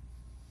people.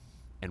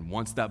 And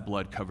once that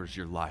blood covers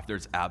your life,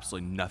 there's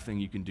absolutely nothing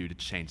you can do to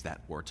change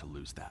that or to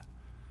lose that.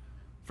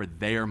 For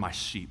they are my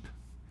sheep,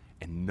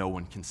 and no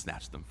one can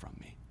snatch them from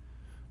me.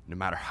 No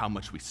matter how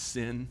much we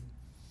sin,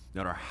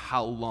 no matter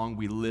how long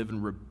we live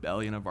in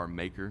rebellion of our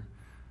Maker,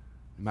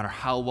 no matter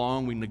how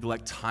long we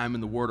neglect time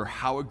in the Word or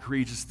how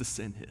egregious the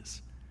sin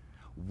is,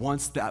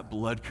 once that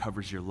blood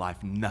covers your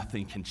life,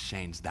 nothing can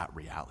change that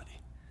reality.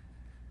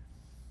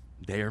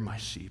 They are my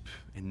sheep,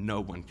 and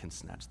no one can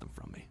snatch them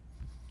from me.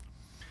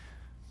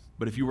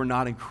 But if you are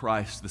not in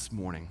Christ this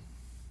morning,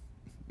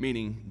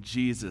 meaning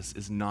Jesus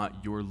is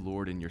not your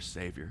Lord and your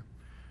Savior,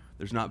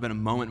 there's not been a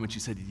moment in which you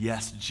said,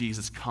 yes,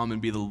 Jesus, come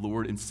and be the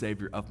Lord and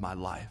Savior of my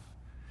life.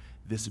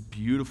 This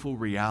beautiful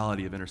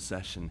reality of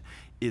intercession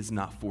is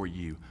not for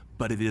you,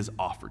 but it is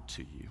offered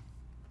to you.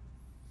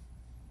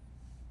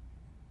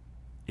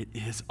 it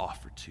is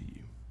offered to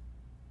you.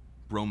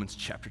 Romans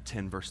chapter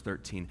 10, verse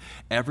 13.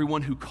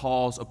 Everyone who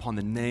calls upon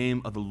the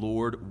name of the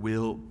Lord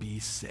will be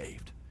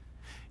saved.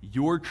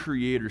 Your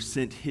Creator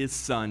sent his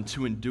Son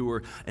to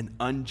endure an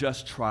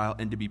unjust trial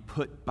and be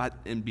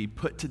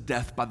put to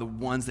death by the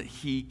ones that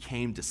he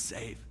came to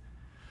save,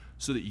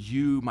 so that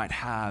you might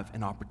have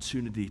an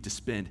opportunity to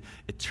spend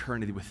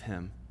eternity with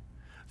him.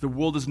 The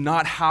world is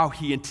not how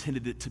he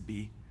intended it to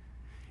be.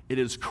 It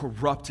is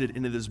corrupted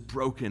and it is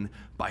broken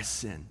by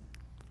sin.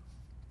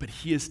 But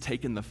he has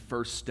taken the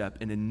first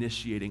step in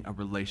initiating a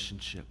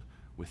relationship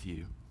with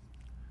you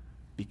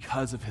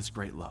because of his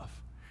great love.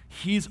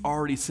 He's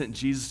already sent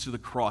Jesus to the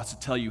cross to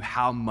tell you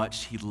how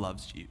much he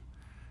loves you.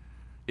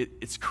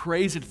 It's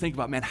crazy to think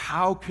about, man,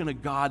 how can a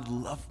God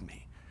love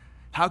me?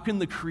 How can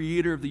the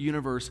creator of the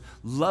universe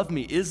love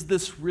me? Is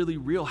this really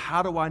real?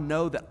 How do I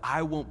know that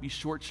I won't be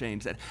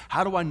shortchanged?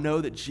 How do I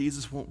know that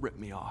Jesus won't rip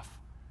me off?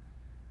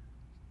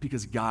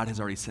 Because God has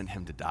already sent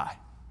him to die.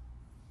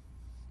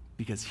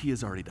 Because he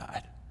has already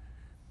died.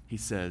 He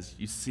says,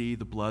 you see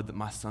the blood that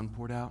my son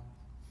poured out?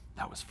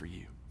 That was for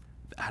you.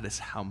 That is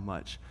how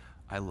much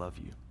I love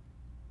you.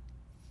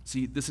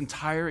 See, this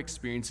entire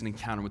experience and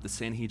encounter with the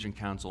Sanhedrin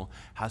Council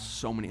has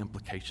so many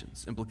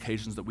implications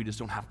that we just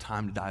don't have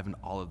time to dive into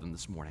all of them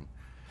this morning.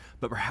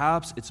 But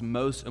perhaps it's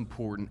most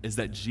important is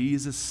that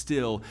Jesus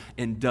still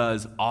and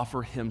does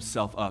offer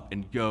himself up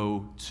and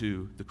go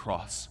to the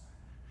cross.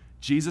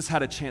 Jesus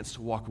had a chance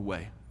to walk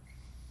away.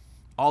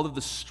 All of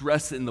the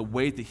stress and the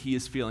weight that he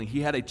is feeling,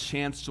 he had a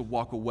chance to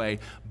walk away,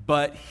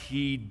 but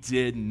he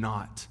did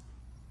not,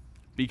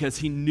 because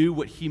he knew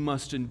what he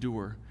must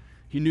endure.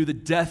 He knew the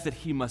death that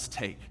he must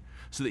take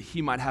so that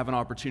he might have an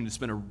opportunity to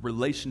spend a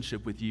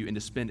relationship with you and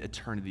to spend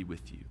eternity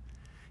with you.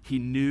 He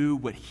knew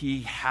what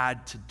he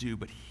had to do,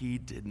 but he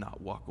did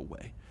not walk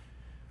away.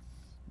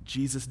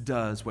 Jesus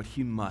does what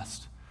he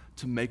must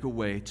to make a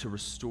way to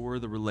restore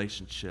the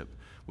relationship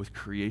with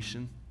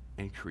creation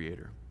and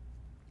creator.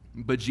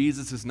 But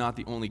Jesus is not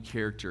the only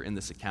character in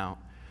this account.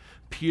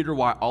 Peter,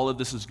 while all of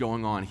this is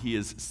going on, he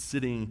is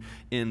sitting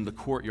in the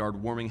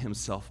courtyard warming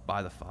himself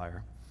by the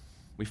fire.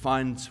 We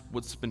find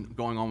what's been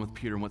going on with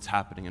Peter and what's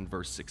happening in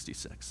verse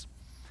 66.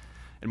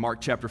 In Mark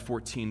chapter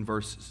 14,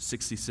 verse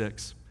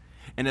 66,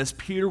 and as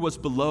Peter was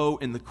below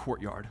in the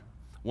courtyard,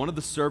 one of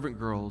the servant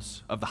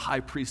girls of the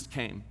high priest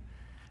came,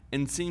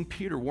 and seeing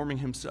Peter warming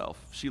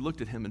himself, she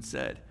looked at him and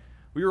said,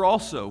 we are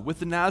also with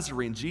the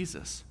Nazarene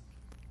Jesus.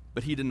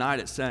 But he denied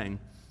it, saying,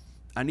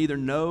 I neither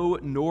know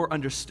nor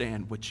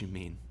understand what you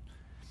mean.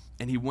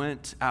 And he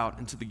went out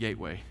into the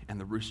gateway, and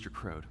the rooster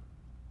crowed.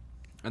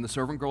 And the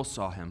servant girl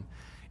saw him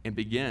and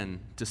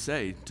began to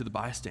say to the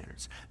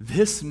bystanders,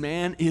 this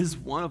man is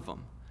one of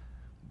them.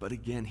 But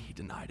again he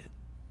denied it.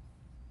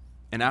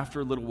 And after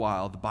a little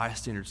while, the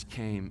bystanders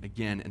came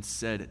again and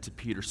said to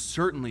Peter,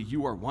 certainly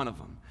you are one of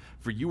them,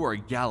 for you are a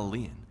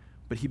Galilean.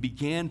 But he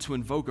began to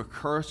invoke a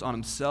curse on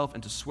himself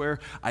and to swear,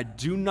 I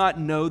do not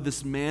know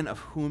this man of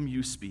whom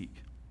you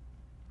speak.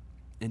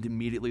 And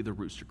immediately the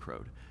rooster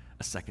crowed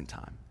a second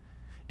time.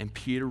 And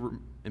Peter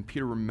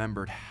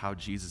remembered how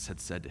Jesus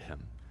had said to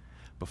him,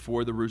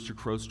 before the rooster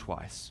crows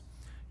twice,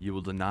 you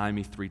will deny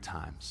me 3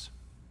 times.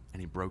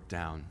 And he broke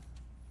down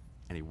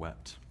and he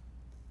wept.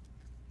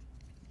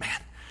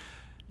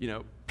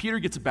 Man, Peter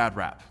gets a bad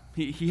rap.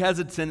 He has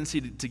a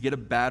tendency to get a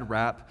bad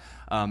rap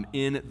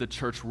in the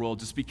church world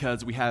just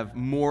because we have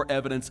more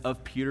evidence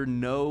of Peter.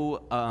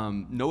 No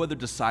other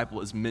disciple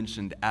is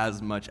mentioned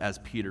as much as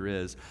Peter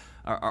is.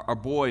 Our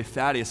boy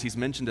Thaddeus, he's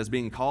mentioned as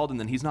being called, and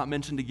then he's not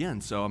mentioned again.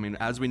 So,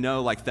 as we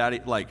know,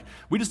 Thaddeus,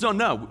 we just don't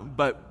know,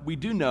 but we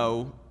do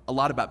know a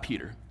lot about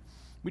Peter.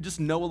 We just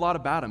know a lot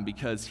about him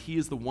because he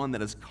is the one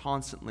that is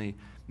constantly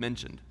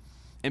mentioned.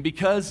 And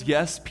because,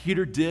 yes,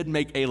 Peter did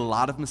make a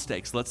lot of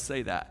mistakes, let's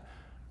say that,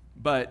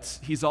 but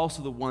he's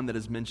also the one that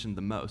is mentioned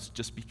the most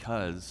just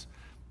because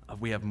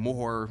we have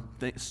more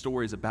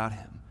stories about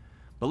him.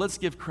 But let's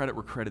give credit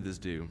where credit is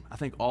due. I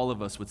think all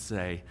of us would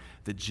say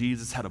that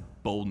Jesus had a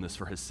boldness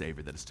for his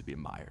Savior that is to be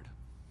admired.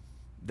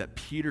 That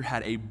Peter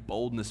had a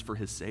boldness for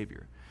his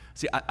Savior.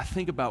 See, I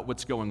think about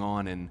what's going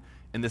on in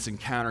this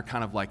encounter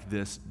kind of like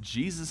this.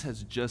 Jesus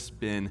has just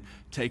been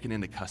taken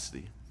into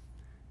custody.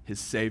 His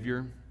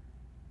Savior,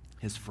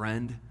 his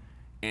friend,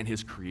 and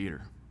his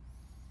Creator.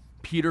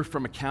 Peter,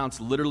 from accounts,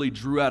 literally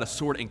drew out a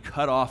sword and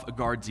cut off a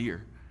guard's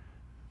ear.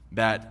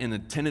 That in the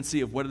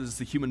tendency of what does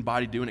the human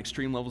body do in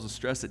extreme levels of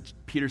stress, that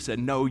Peter said,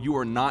 no, you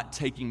are not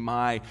taking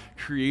my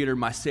Creator,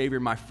 my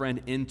Savior, my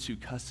friend into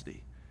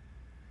custody.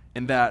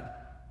 And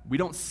that we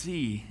don't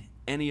see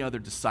any other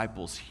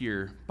disciples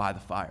here by the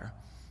fire.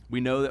 We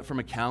know that from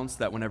accounts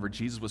that whenever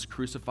Jesus was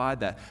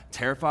crucified, that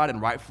terrified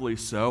and rightfully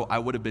so, I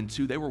would have been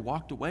too, they were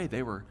walked away,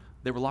 they were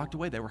locked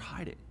away, they were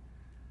hiding.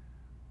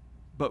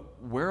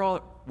 But where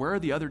are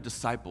the other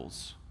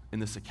disciples in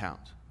this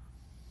account?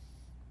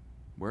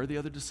 Where are the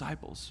other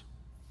disciples?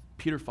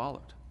 Peter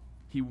followed.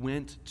 He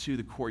went to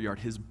the courtyard.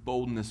 His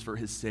boldness for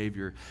his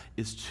Savior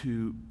is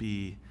to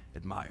be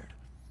admired.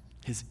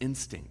 His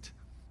instinct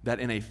that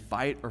in a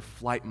fight or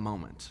flight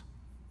moment,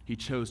 he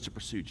chose to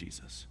pursue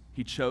Jesus.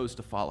 He chose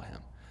to follow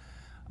him.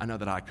 I know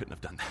that I couldn't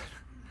have done that.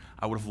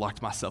 I would have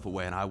locked myself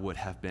away and I would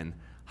have been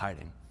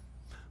hiding.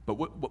 But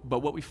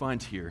what we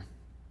find here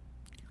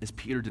is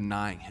Peter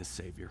denying his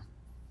Savior.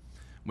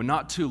 When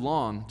not too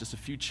long, just a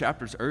few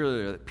chapters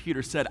earlier,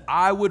 Peter said,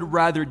 I would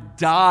rather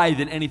die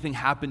than anything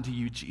happen to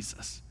you,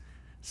 Jesus.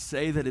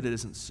 Say that it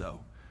isn't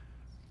so.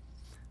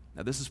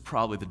 Now, this is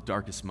probably the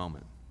darkest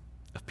moment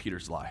of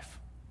Peter's life,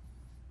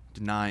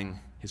 denying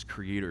his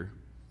Creator,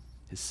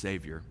 his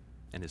Savior,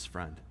 and his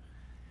friend.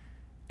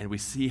 And we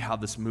see how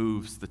this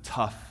moves the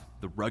tough,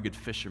 the rugged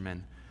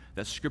fisherman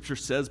that Scripture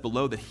says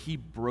below that he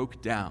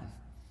broke down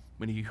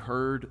when he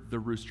heard the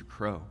rooster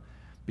crow,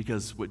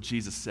 because what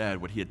Jesus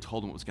said, what he had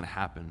told him what was going to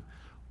happen,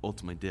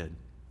 ultimately did.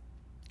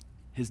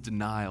 His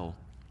denial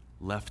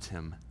left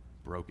him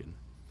broken.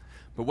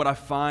 But what I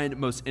find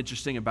most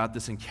interesting about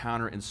this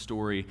encounter and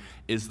story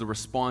is the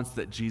response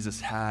that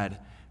Jesus had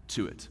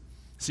to it.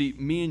 See,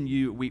 me and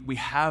you, we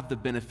have the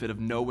benefit of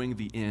knowing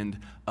the end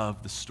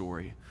of the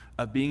story,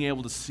 of being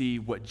able to see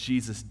what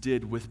Jesus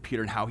did with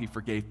Peter and how he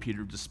forgave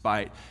Peter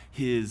despite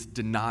his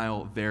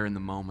denial there in the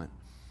moment.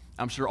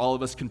 I'm sure all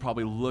of us can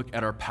probably look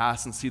at our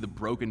past and see the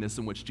brokenness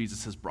in which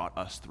Jesus has brought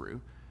us through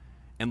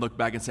and look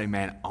back and say,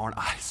 man, aren't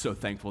I so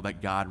thankful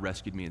that God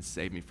rescued me and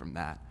saved me from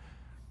that?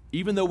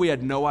 Even though we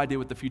had no idea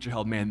what the future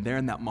held, man, there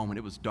in that moment,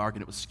 it was dark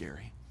and it was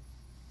scary.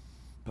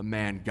 But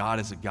man, God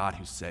is a God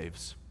who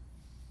saves.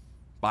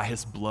 By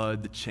his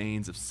blood, the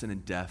chains of sin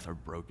and death are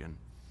broken.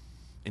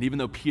 And even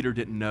though Peter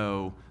didn't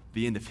know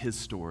the end of his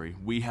story,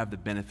 we have the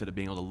benefit of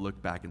being able to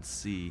look back and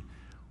see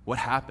what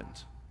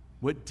happened.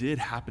 What did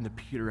happen to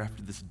Peter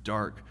after this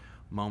dark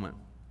moment?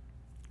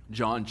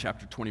 John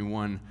chapter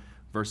 21,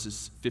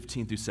 verses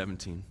 15 through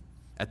 17.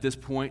 At this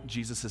point,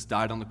 Jesus has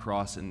died on the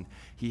cross and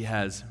he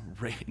has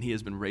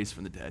been raised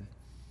from the dead.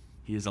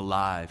 He is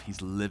alive,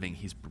 he's living,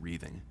 he's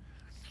breathing.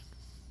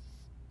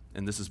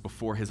 And this is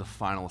before his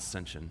final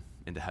ascension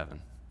into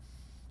heaven.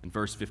 In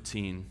verse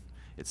 15,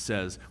 it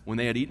says, when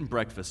they had eaten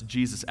breakfast,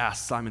 Jesus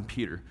asked Simon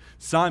Peter,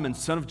 Simon,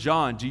 son of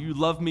John, do you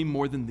love me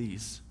more than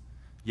these?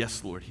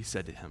 Yes, Lord, he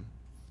said to him.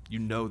 You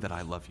know that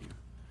I love you.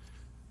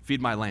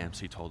 Feed my lambs,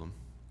 he told him.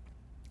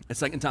 A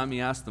second time he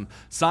asked him,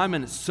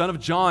 Simon, son of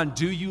John,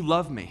 do you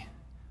love me?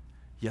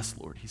 Yes,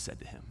 Lord, he said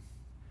to him.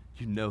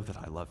 You know that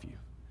I love you.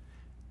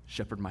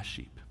 Shepherd my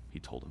sheep, he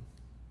told him.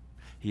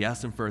 He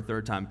asked him for a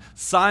third time,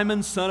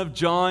 Simon, son of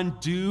John,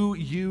 do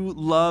you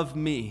love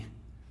me?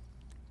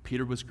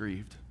 Peter was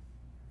grieved.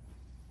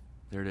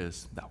 There it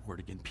is, that word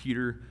again.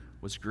 Peter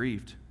was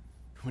grieved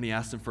when he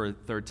asked him for a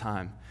third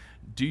time,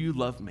 do you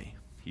love me?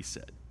 He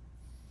said,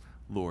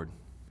 Lord,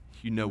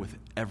 you know with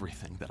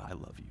everything that I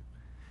love you.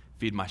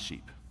 Feed my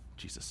sheep,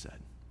 Jesus said.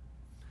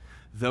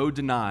 Though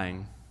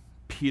denying,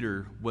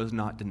 Peter was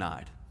not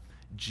denied.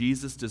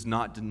 Jesus does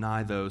not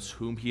deny those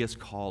whom he has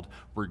called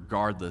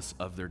regardless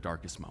of their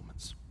darkest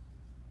moments.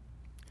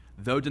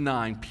 Though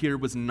denying, Peter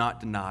was not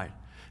denied.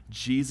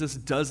 Jesus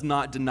does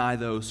not deny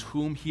those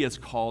whom he has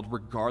called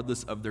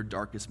regardless of their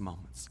darkest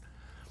moments.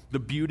 The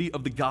beauty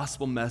of the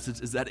gospel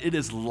message is that it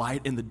is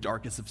light in the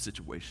darkest of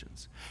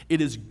situations. It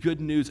is good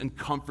news and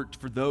comfort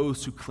for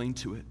those who cling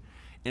to it,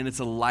 and it's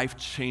a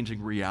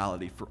life-changing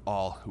reality for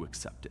all who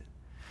accept it.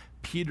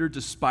 Peter,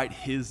 despite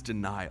his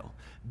denial,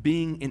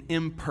 being an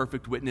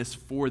imperfect witness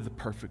for the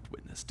perfect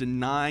witness,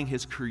 denying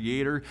his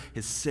Creator,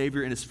 his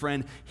Savior, and his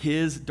friend,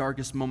 his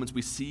darkest moments,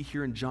 we see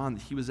here in John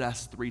that he was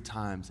asked 3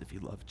 times if he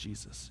loved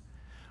Jesus,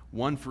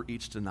 one for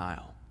each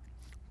denial.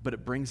 But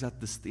it brings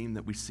out this theme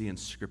that we see in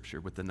Scripture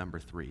with the number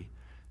 3,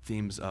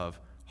 themes of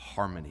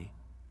harmony,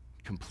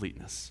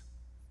 completeness,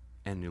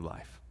 and new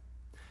life.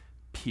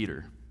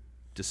 Peter,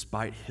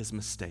 despite his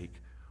mistake,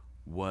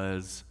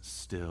 was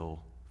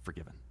still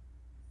forgiven.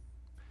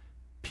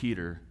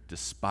 Peter,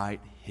 despite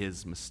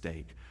his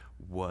mistake,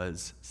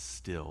 was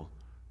still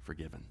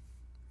forgiven.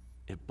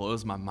 It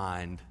blows my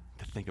mind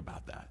to think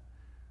about that.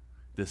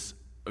 This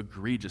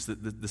egregious,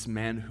 this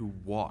man who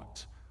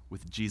walked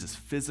with Jesus,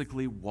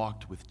 physically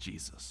walked with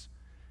Jesus.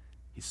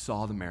 He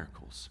saw the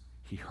miracles.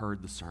 He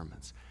heard the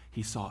sermons.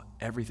 He saw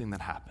everything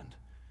that happened.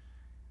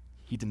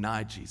 He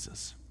denied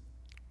Jesus,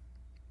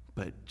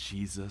 but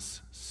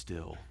Jesus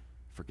still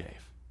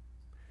forgave.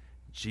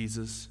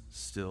 Jesus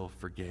still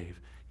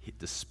forgave.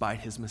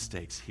 Despite his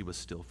mistakes, he was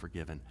still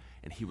forgiven,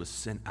 and he was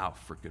sent out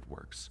for good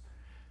works.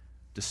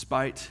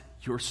 Despite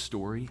your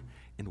story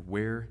and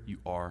where you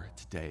are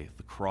today,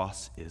 the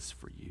cross is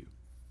for you.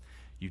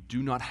 You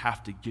do not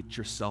have to get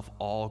yourself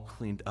all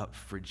cleaned up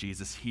for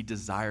Jesus. He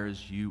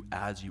desires you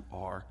as you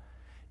are.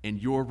 In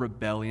your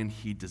rebellion,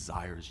 he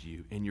desires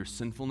you. In your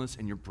sinfulness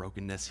and your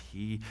brokenness,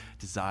 he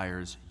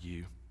desires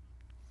you.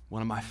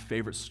 One of my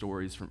favorite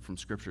stories from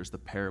Scripture is the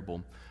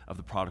parable of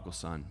the prodigal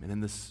son. And in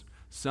this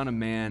Son of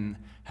Man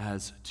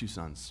has 2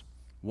 sons,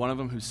 one of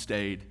them who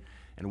stayed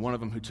and one of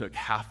them who took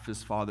half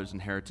his father's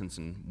inheritance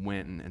and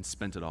went and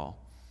spent it all.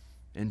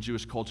 In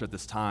Jewish culture at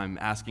this time,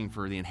 asking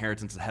for the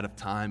inheritance ahead of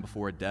time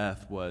before a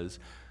death was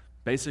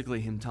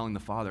basically him telling the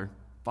father,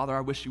 Father,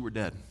 I wish you were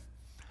dead.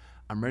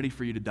 I'm ready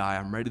for you to die.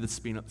 I'm ready to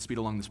speed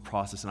along this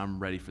process, and I'm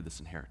ready for this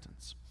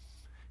inheritance.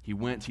 He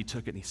went, he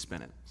took it, and he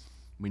spent it.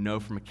 We know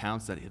from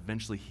accounts that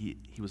eventually he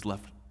was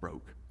left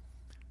broke.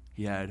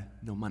 He had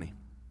no money.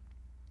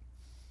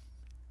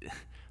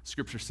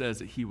 Scripture says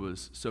that he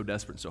was so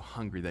desperate and so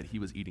hungry that he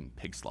was eating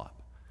pig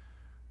slop,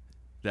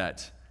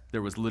 that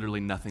there was literally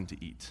nothing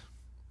to eat,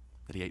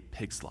 that he ate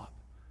pig slop.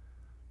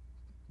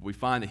 We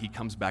find that he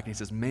comes back and he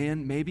says,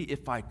 man, maybe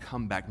if I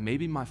come back,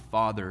 maybe my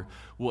father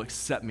will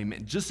accept me,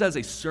 man, just as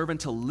a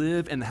servant to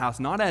live in the house,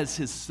 not as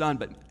his son,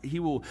 but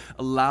he will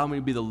allow me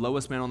to be the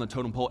lowest man on the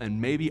totem pole,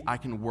 and maybe I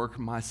can work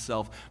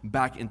myself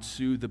back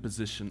into the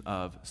position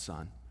of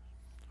son.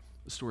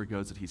 The story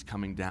goes that he's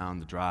coming down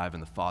the drive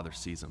and the father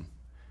sees him.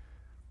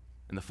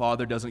 And the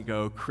father doesn't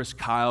go Chris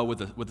Kyle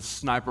with a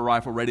sniper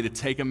rifle ready to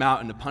take him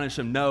out and to punish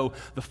him. No,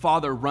 the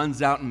father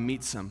runs out and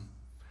meets him,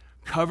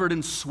 covered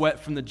in sweat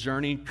from the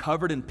journey,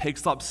 covered in pig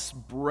slop,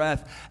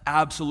 breath,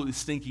 absolutely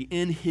stinky.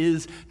 In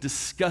his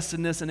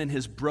disgustedness and in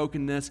his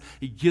brokenness,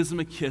 he gives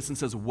him a kiss and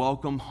says,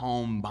 welcome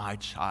home, my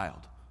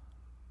child.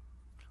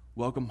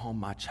 Welcome home,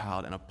 my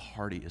child, and a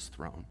party is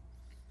thrown.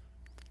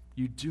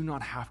 You do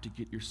not have to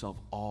get yourself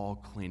all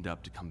cleaned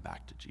up to come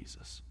back to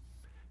Jesus.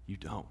 You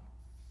don't.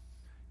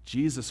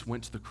 Jesus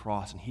went to the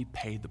cross and he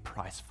paid the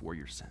price for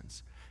your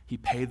sins. He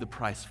paid the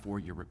price for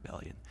your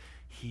rebellion.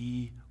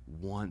 He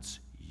wants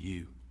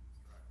you.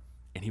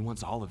 And he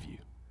wants all of you.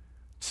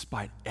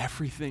 Despite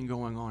everything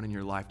going on in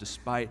your life,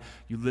 despite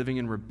you living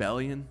in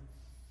rebellion,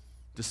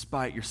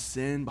 despite your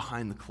sin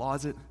behind the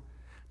closet,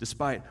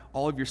 despite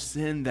all of your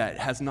sin that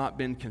has not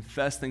been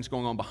confessed, things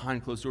going on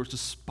behind closed doors,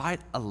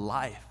 despite a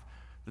life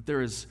that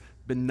there has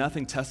been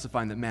nothing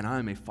testifying that, man, I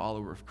am a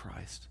follower of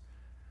Christ.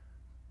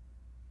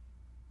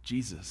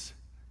 Jesus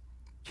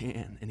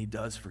can and he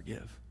does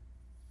forgive.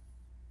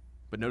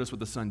 But notice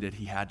what the son did.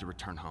 He had to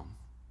return home.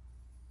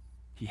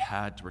 He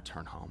had to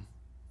return home.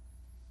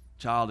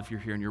 Child, if you're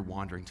here and you're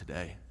wandering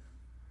today,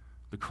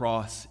 the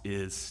cross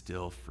is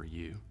still for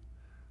you.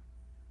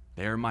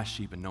 They are my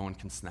sheep and no one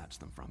can snatch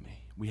them from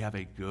me. We have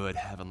a good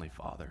heavenly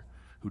Father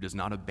who does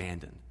not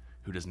abandon,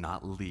 who does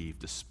not leave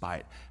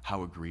despite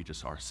how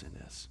egregious our sin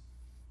is.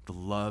 The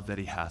love that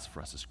he has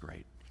for us is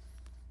great.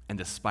 And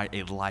despite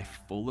a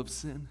life full of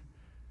sin,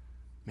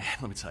 man,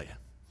 let me tell you,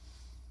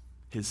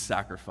 his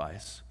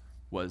sacrifice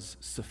was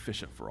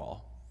sufficient for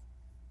all.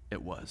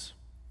 It was.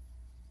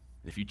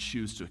 And if you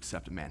choose to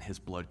accept it, man, his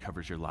blood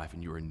covers your life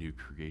and you are a new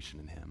creation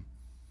in him.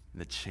 And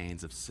the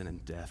chains of sin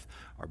and death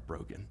are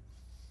broken.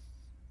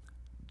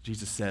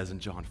 Jesus says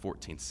in John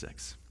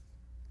 14:6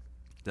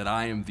 that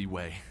I am the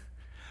way,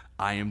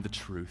 I am the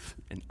truth,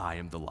 and I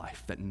am the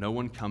life, that no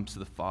one comes to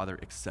the Father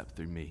except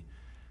through me.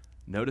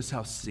 Notice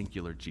how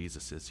singular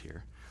Jesus is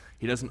here.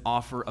 He doesn't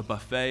offer a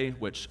buffet,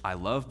 which I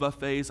love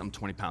buffets. I'm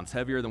 20 pounds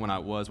heavier than when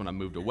I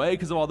moved away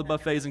because of all the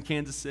buffets in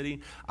Kansas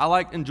City.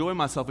 I enjoy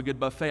myself a good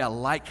buffet. I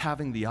like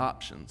having the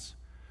options.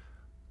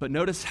 But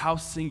notice how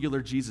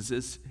singular Jesus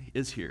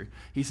is here.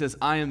 He says,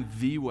 I am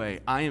the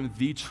way, I am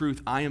the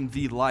truth, I am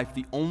the life.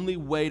 The only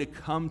way to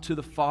come to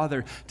the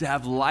Father, to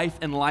have life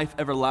and life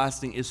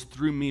everlasting, is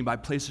through me, by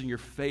placing your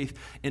faith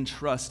and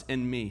trust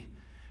in me.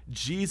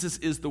 Jesus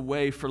is the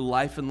way for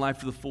life and life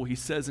to the full. He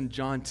says in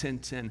John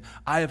 10:10,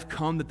 I have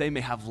come that they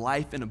may have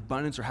life in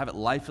abundance, or have it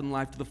life and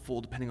life to the full,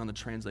 depending on the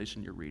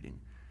translation you're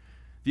reading.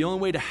 The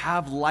only way to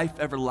have life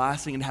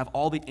everlasting and have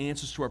all the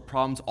answers to our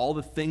problems, all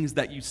the things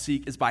that you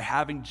seek, is by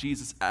having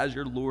Jesus as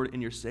your Lord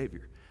and your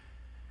Savior.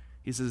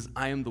 He says,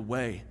 I am the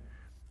way,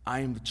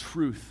 I am the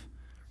truth.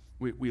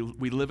 We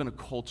live in a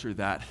culture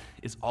that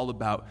is all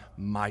about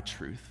my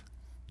truth,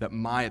 that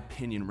my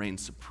opinion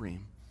reigns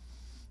supreme.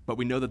 But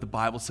we know that the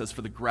Bible says,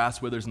 for the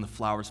grass withers and the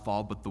flowers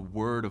fall, but the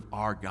word of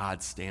our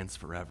God stands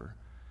forever.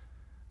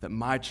 That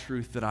my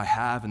truth that I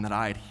have and that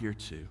I adhere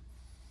to,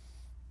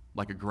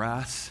 like a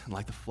grass and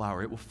like the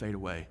flower, it will fade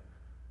away.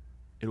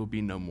 It will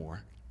be no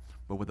more.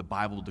 But what the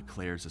Bible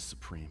declares is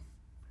supreme.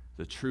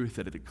 The truth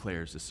that it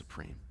declares is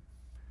supreme.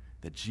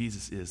 That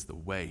Jesus is the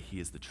way,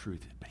 he is the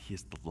truth, but he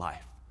is the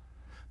life.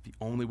 The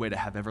only way to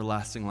have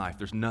everlasting life.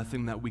 There's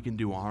nothing that we can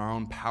do on our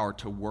own power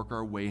to work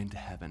our way into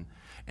heaven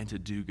and to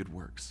do good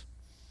works.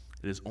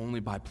 It is only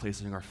by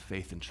placing our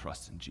faith and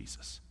trust in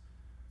Jesus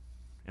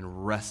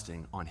and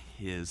resting on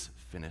his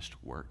finished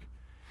work.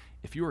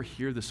 If you are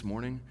here this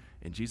morning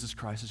and Jesus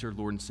Christ is your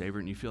Lord and Savior,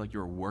 and you feel like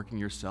you're working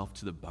yourself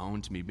to the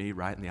bone to be made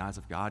right in the eyes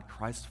of God,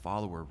 Christ's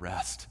follower,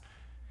 rest.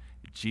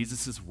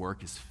 Jesus'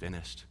 work is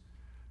finished.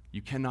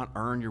 You cannot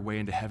earn your way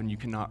into heaven. You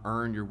cannot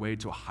earn your way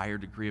to a higher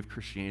degree of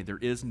Christianity. There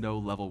is no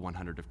level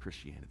 100 of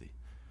Christianity.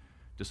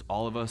 Just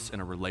all of us in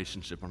a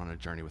relationship and on a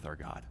journey with our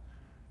God.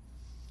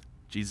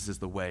 Jesus is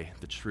the way,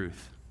 the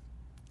truth,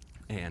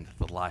 and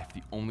the life.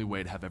 The only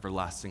way to have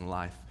everlasting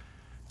life,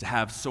 to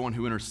have someone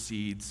who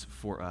intercedes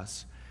for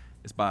us,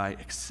 is by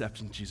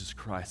accepting Jesus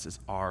Christ as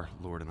our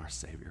Lord and our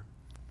Savior.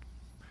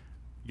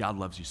 God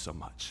loves you so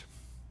much.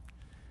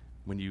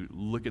 When you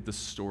look at the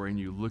story and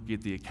you look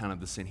at the account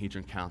of the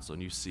Sanhedrin Council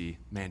and you see,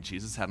 man,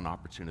 Jesus had an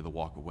opportunity to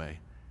walk away.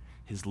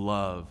 His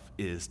love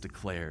is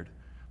declared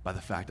by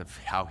the fact of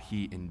how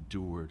he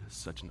endured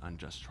such an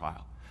unjust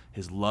trial.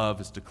 His love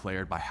is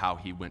declared by how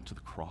he went to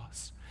the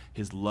cross.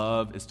 His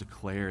love is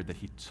declared that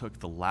he took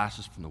the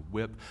lashes from the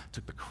whip,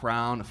 took the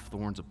crown of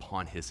thorns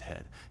upon his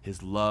head.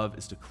 His love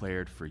is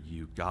declared for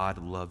you. God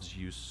loves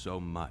you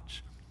so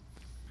much.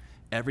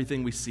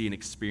 Everything we see and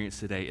experience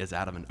today is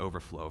out of an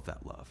overflow of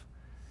that love.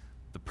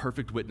 The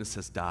perfect witness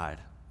has died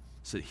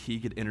so that he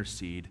could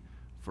intercede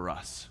for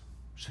us,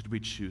 should we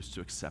choose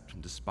to accept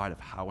him despite of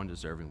how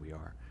undeserving we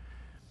are.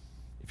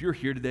 If you're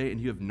here today and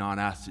you have not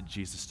asked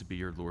Jesus to be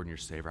your Lord and your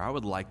Savior, I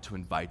would like to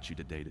invite you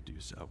today to do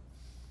so.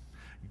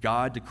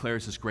 God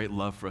declares his great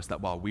love for us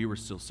that while we were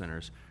still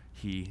sinners,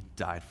 he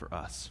died for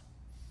us.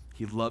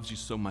 He loves you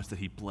so much that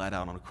he bled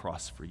out on a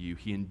cross for you.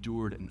 He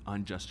endured an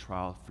unjust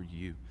trial for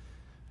you.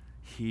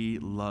 He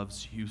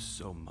loves you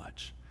so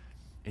much,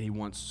 and he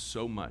wants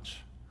so much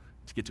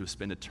to get to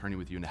spend eternity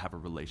with you and to have a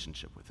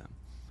relationship with him.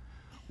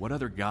 What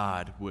other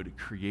God would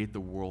create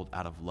the world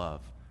out of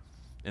love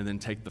and then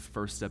take the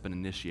first step in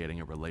initiating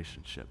a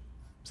relationship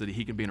so that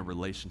he can be in a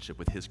relationship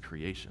with his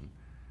creation?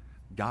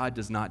 God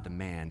does not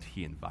demand,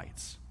 he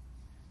invites.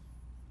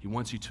 He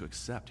wants you to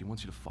accept. He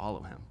wants you to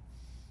follow him.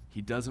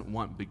 He doesn't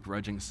want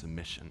begrudging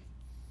submission.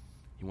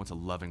 He wants a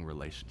loving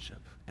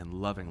relationship and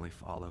lovingly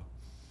follow.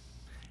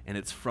 And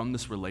it's from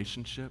this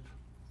relationship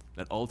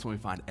that ultimately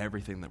we find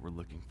everything that we're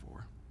looking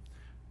for.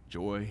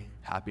 Joy,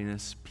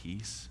 happiness,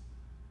 peace,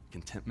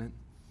 contentment,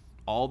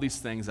 all these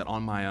things that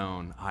on my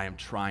own I am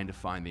trying to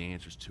find the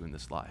answers to in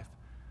this life.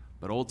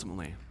 But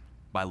ultimately,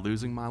 by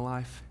losing my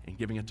life and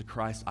giving it to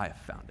Christ, I have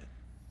found it.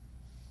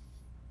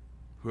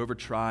 Whoever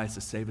tries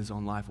to save his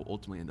own life will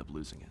ultimately end up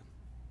losing it.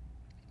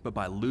 But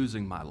by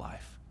losing my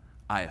life,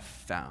 I have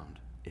found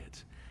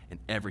it in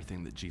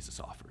everything that Jesus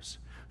offers.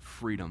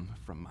 Freedom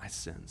from my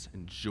sins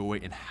and joy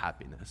and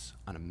happiness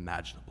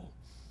unimaginable.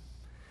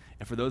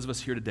 And for those of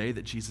us here today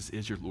that Jesus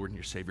is your Lord and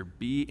your Savior,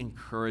 be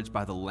encouraged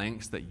by the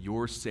lengths that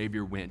your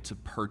Savior went to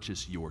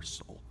purchase your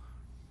soul.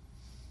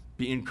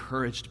 Be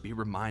encouraged, be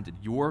reminded,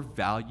 your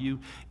value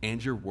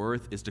and your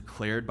worth is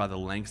declared by the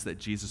lengths that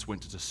Jesus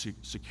went to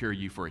secure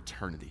you for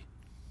eternity.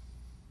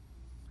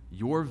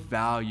 Your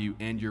value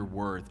and your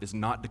worth is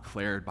not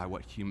declared by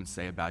what humans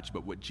say about you,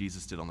 but what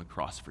Jesus did on the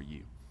cross for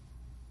you.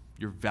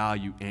 Your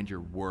value and your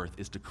worth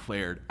is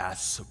declared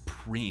as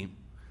supreme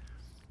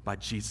by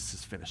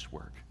Jesus' finished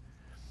work.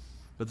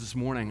 But this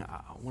morning,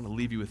 I want to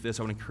leave you with this.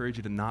 I would encourage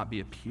you to not be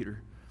a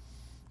Peter,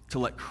 to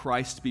let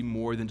Christ be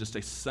more than just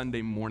a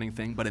Sunday morning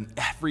thing, but an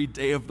every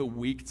day of the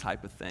week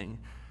type of thing.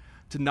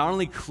 To not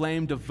only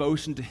claim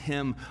devotion to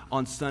him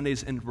on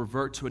Sundays and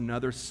revert to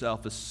another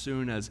self as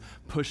soon as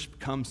push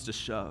comes to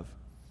shove,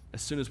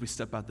 as soon as we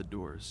step out the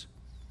doors.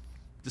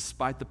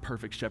 Despite the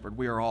perfect shepherd,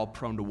 we are all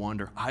prone to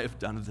wander. I have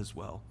done it as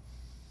well.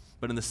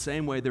 But in the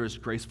same way there is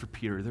grace for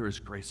Peter, there is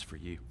grace for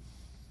you.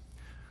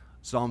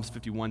 Psalms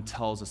 51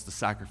 tells us the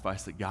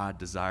sacrifice that God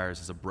desires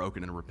is a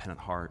broken and a repentant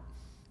heart.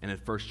 And in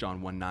 1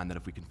 John 1:9 that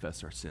if we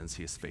confess our sins,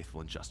 he is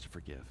faithful and just to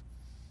forgive.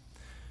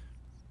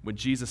 When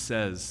Jesus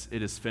says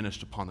it is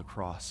finished upon the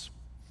cross,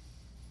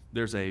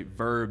 there's a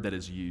verb that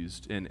is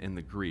used in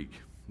the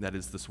Greek that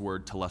is this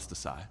word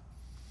telestai.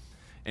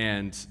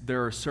 And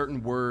there are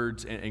certain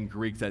words in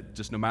Greek that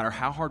just no matter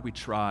how hard we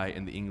try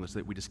in the English,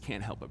 that we just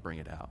can't help but bring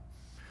it out.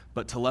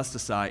 But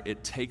telestai,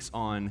 it takes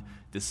on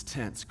this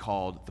tense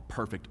called the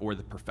perfect or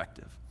the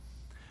perfective.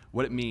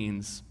 What it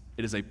means,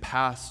 it is a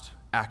past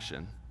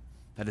action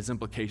that has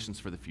implications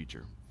for the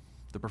future.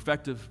 The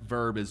perfective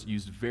verb is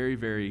used very,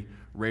 very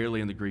rarely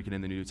in the Greek and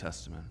in the New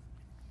Testament.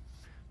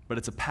 But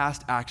it's a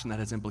past action that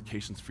has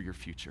implications for your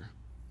future.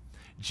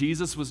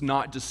 Jesus was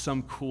not just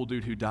some cool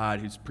dude who died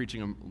who's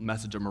preaching a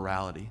message of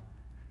morality.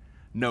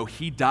 No,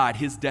 he died.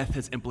 His death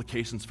has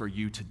implications for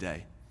you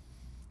today.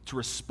 To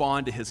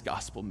respond to his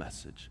gospel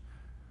message.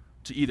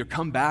 To either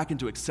come back and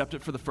to accept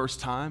it for the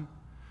first time,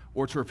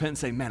 or to repent and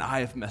say, man,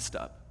 I have messed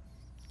up.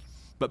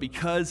 But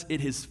because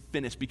it is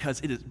finished,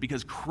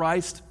 because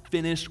Christ's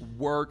finished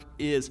work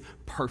is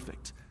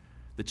perfect,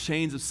 the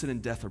chains of sin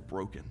and death are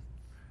broken.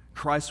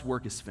 Christ's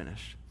work is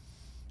finished.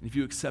 And if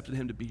you accepted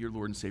him to be your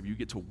Lord and Savior, you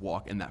get to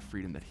walk in that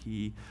freedom that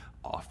he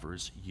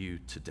offers you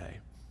today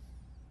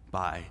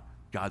by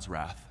God's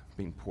wrath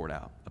being poured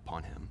out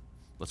upon him.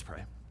 Let's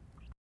pray.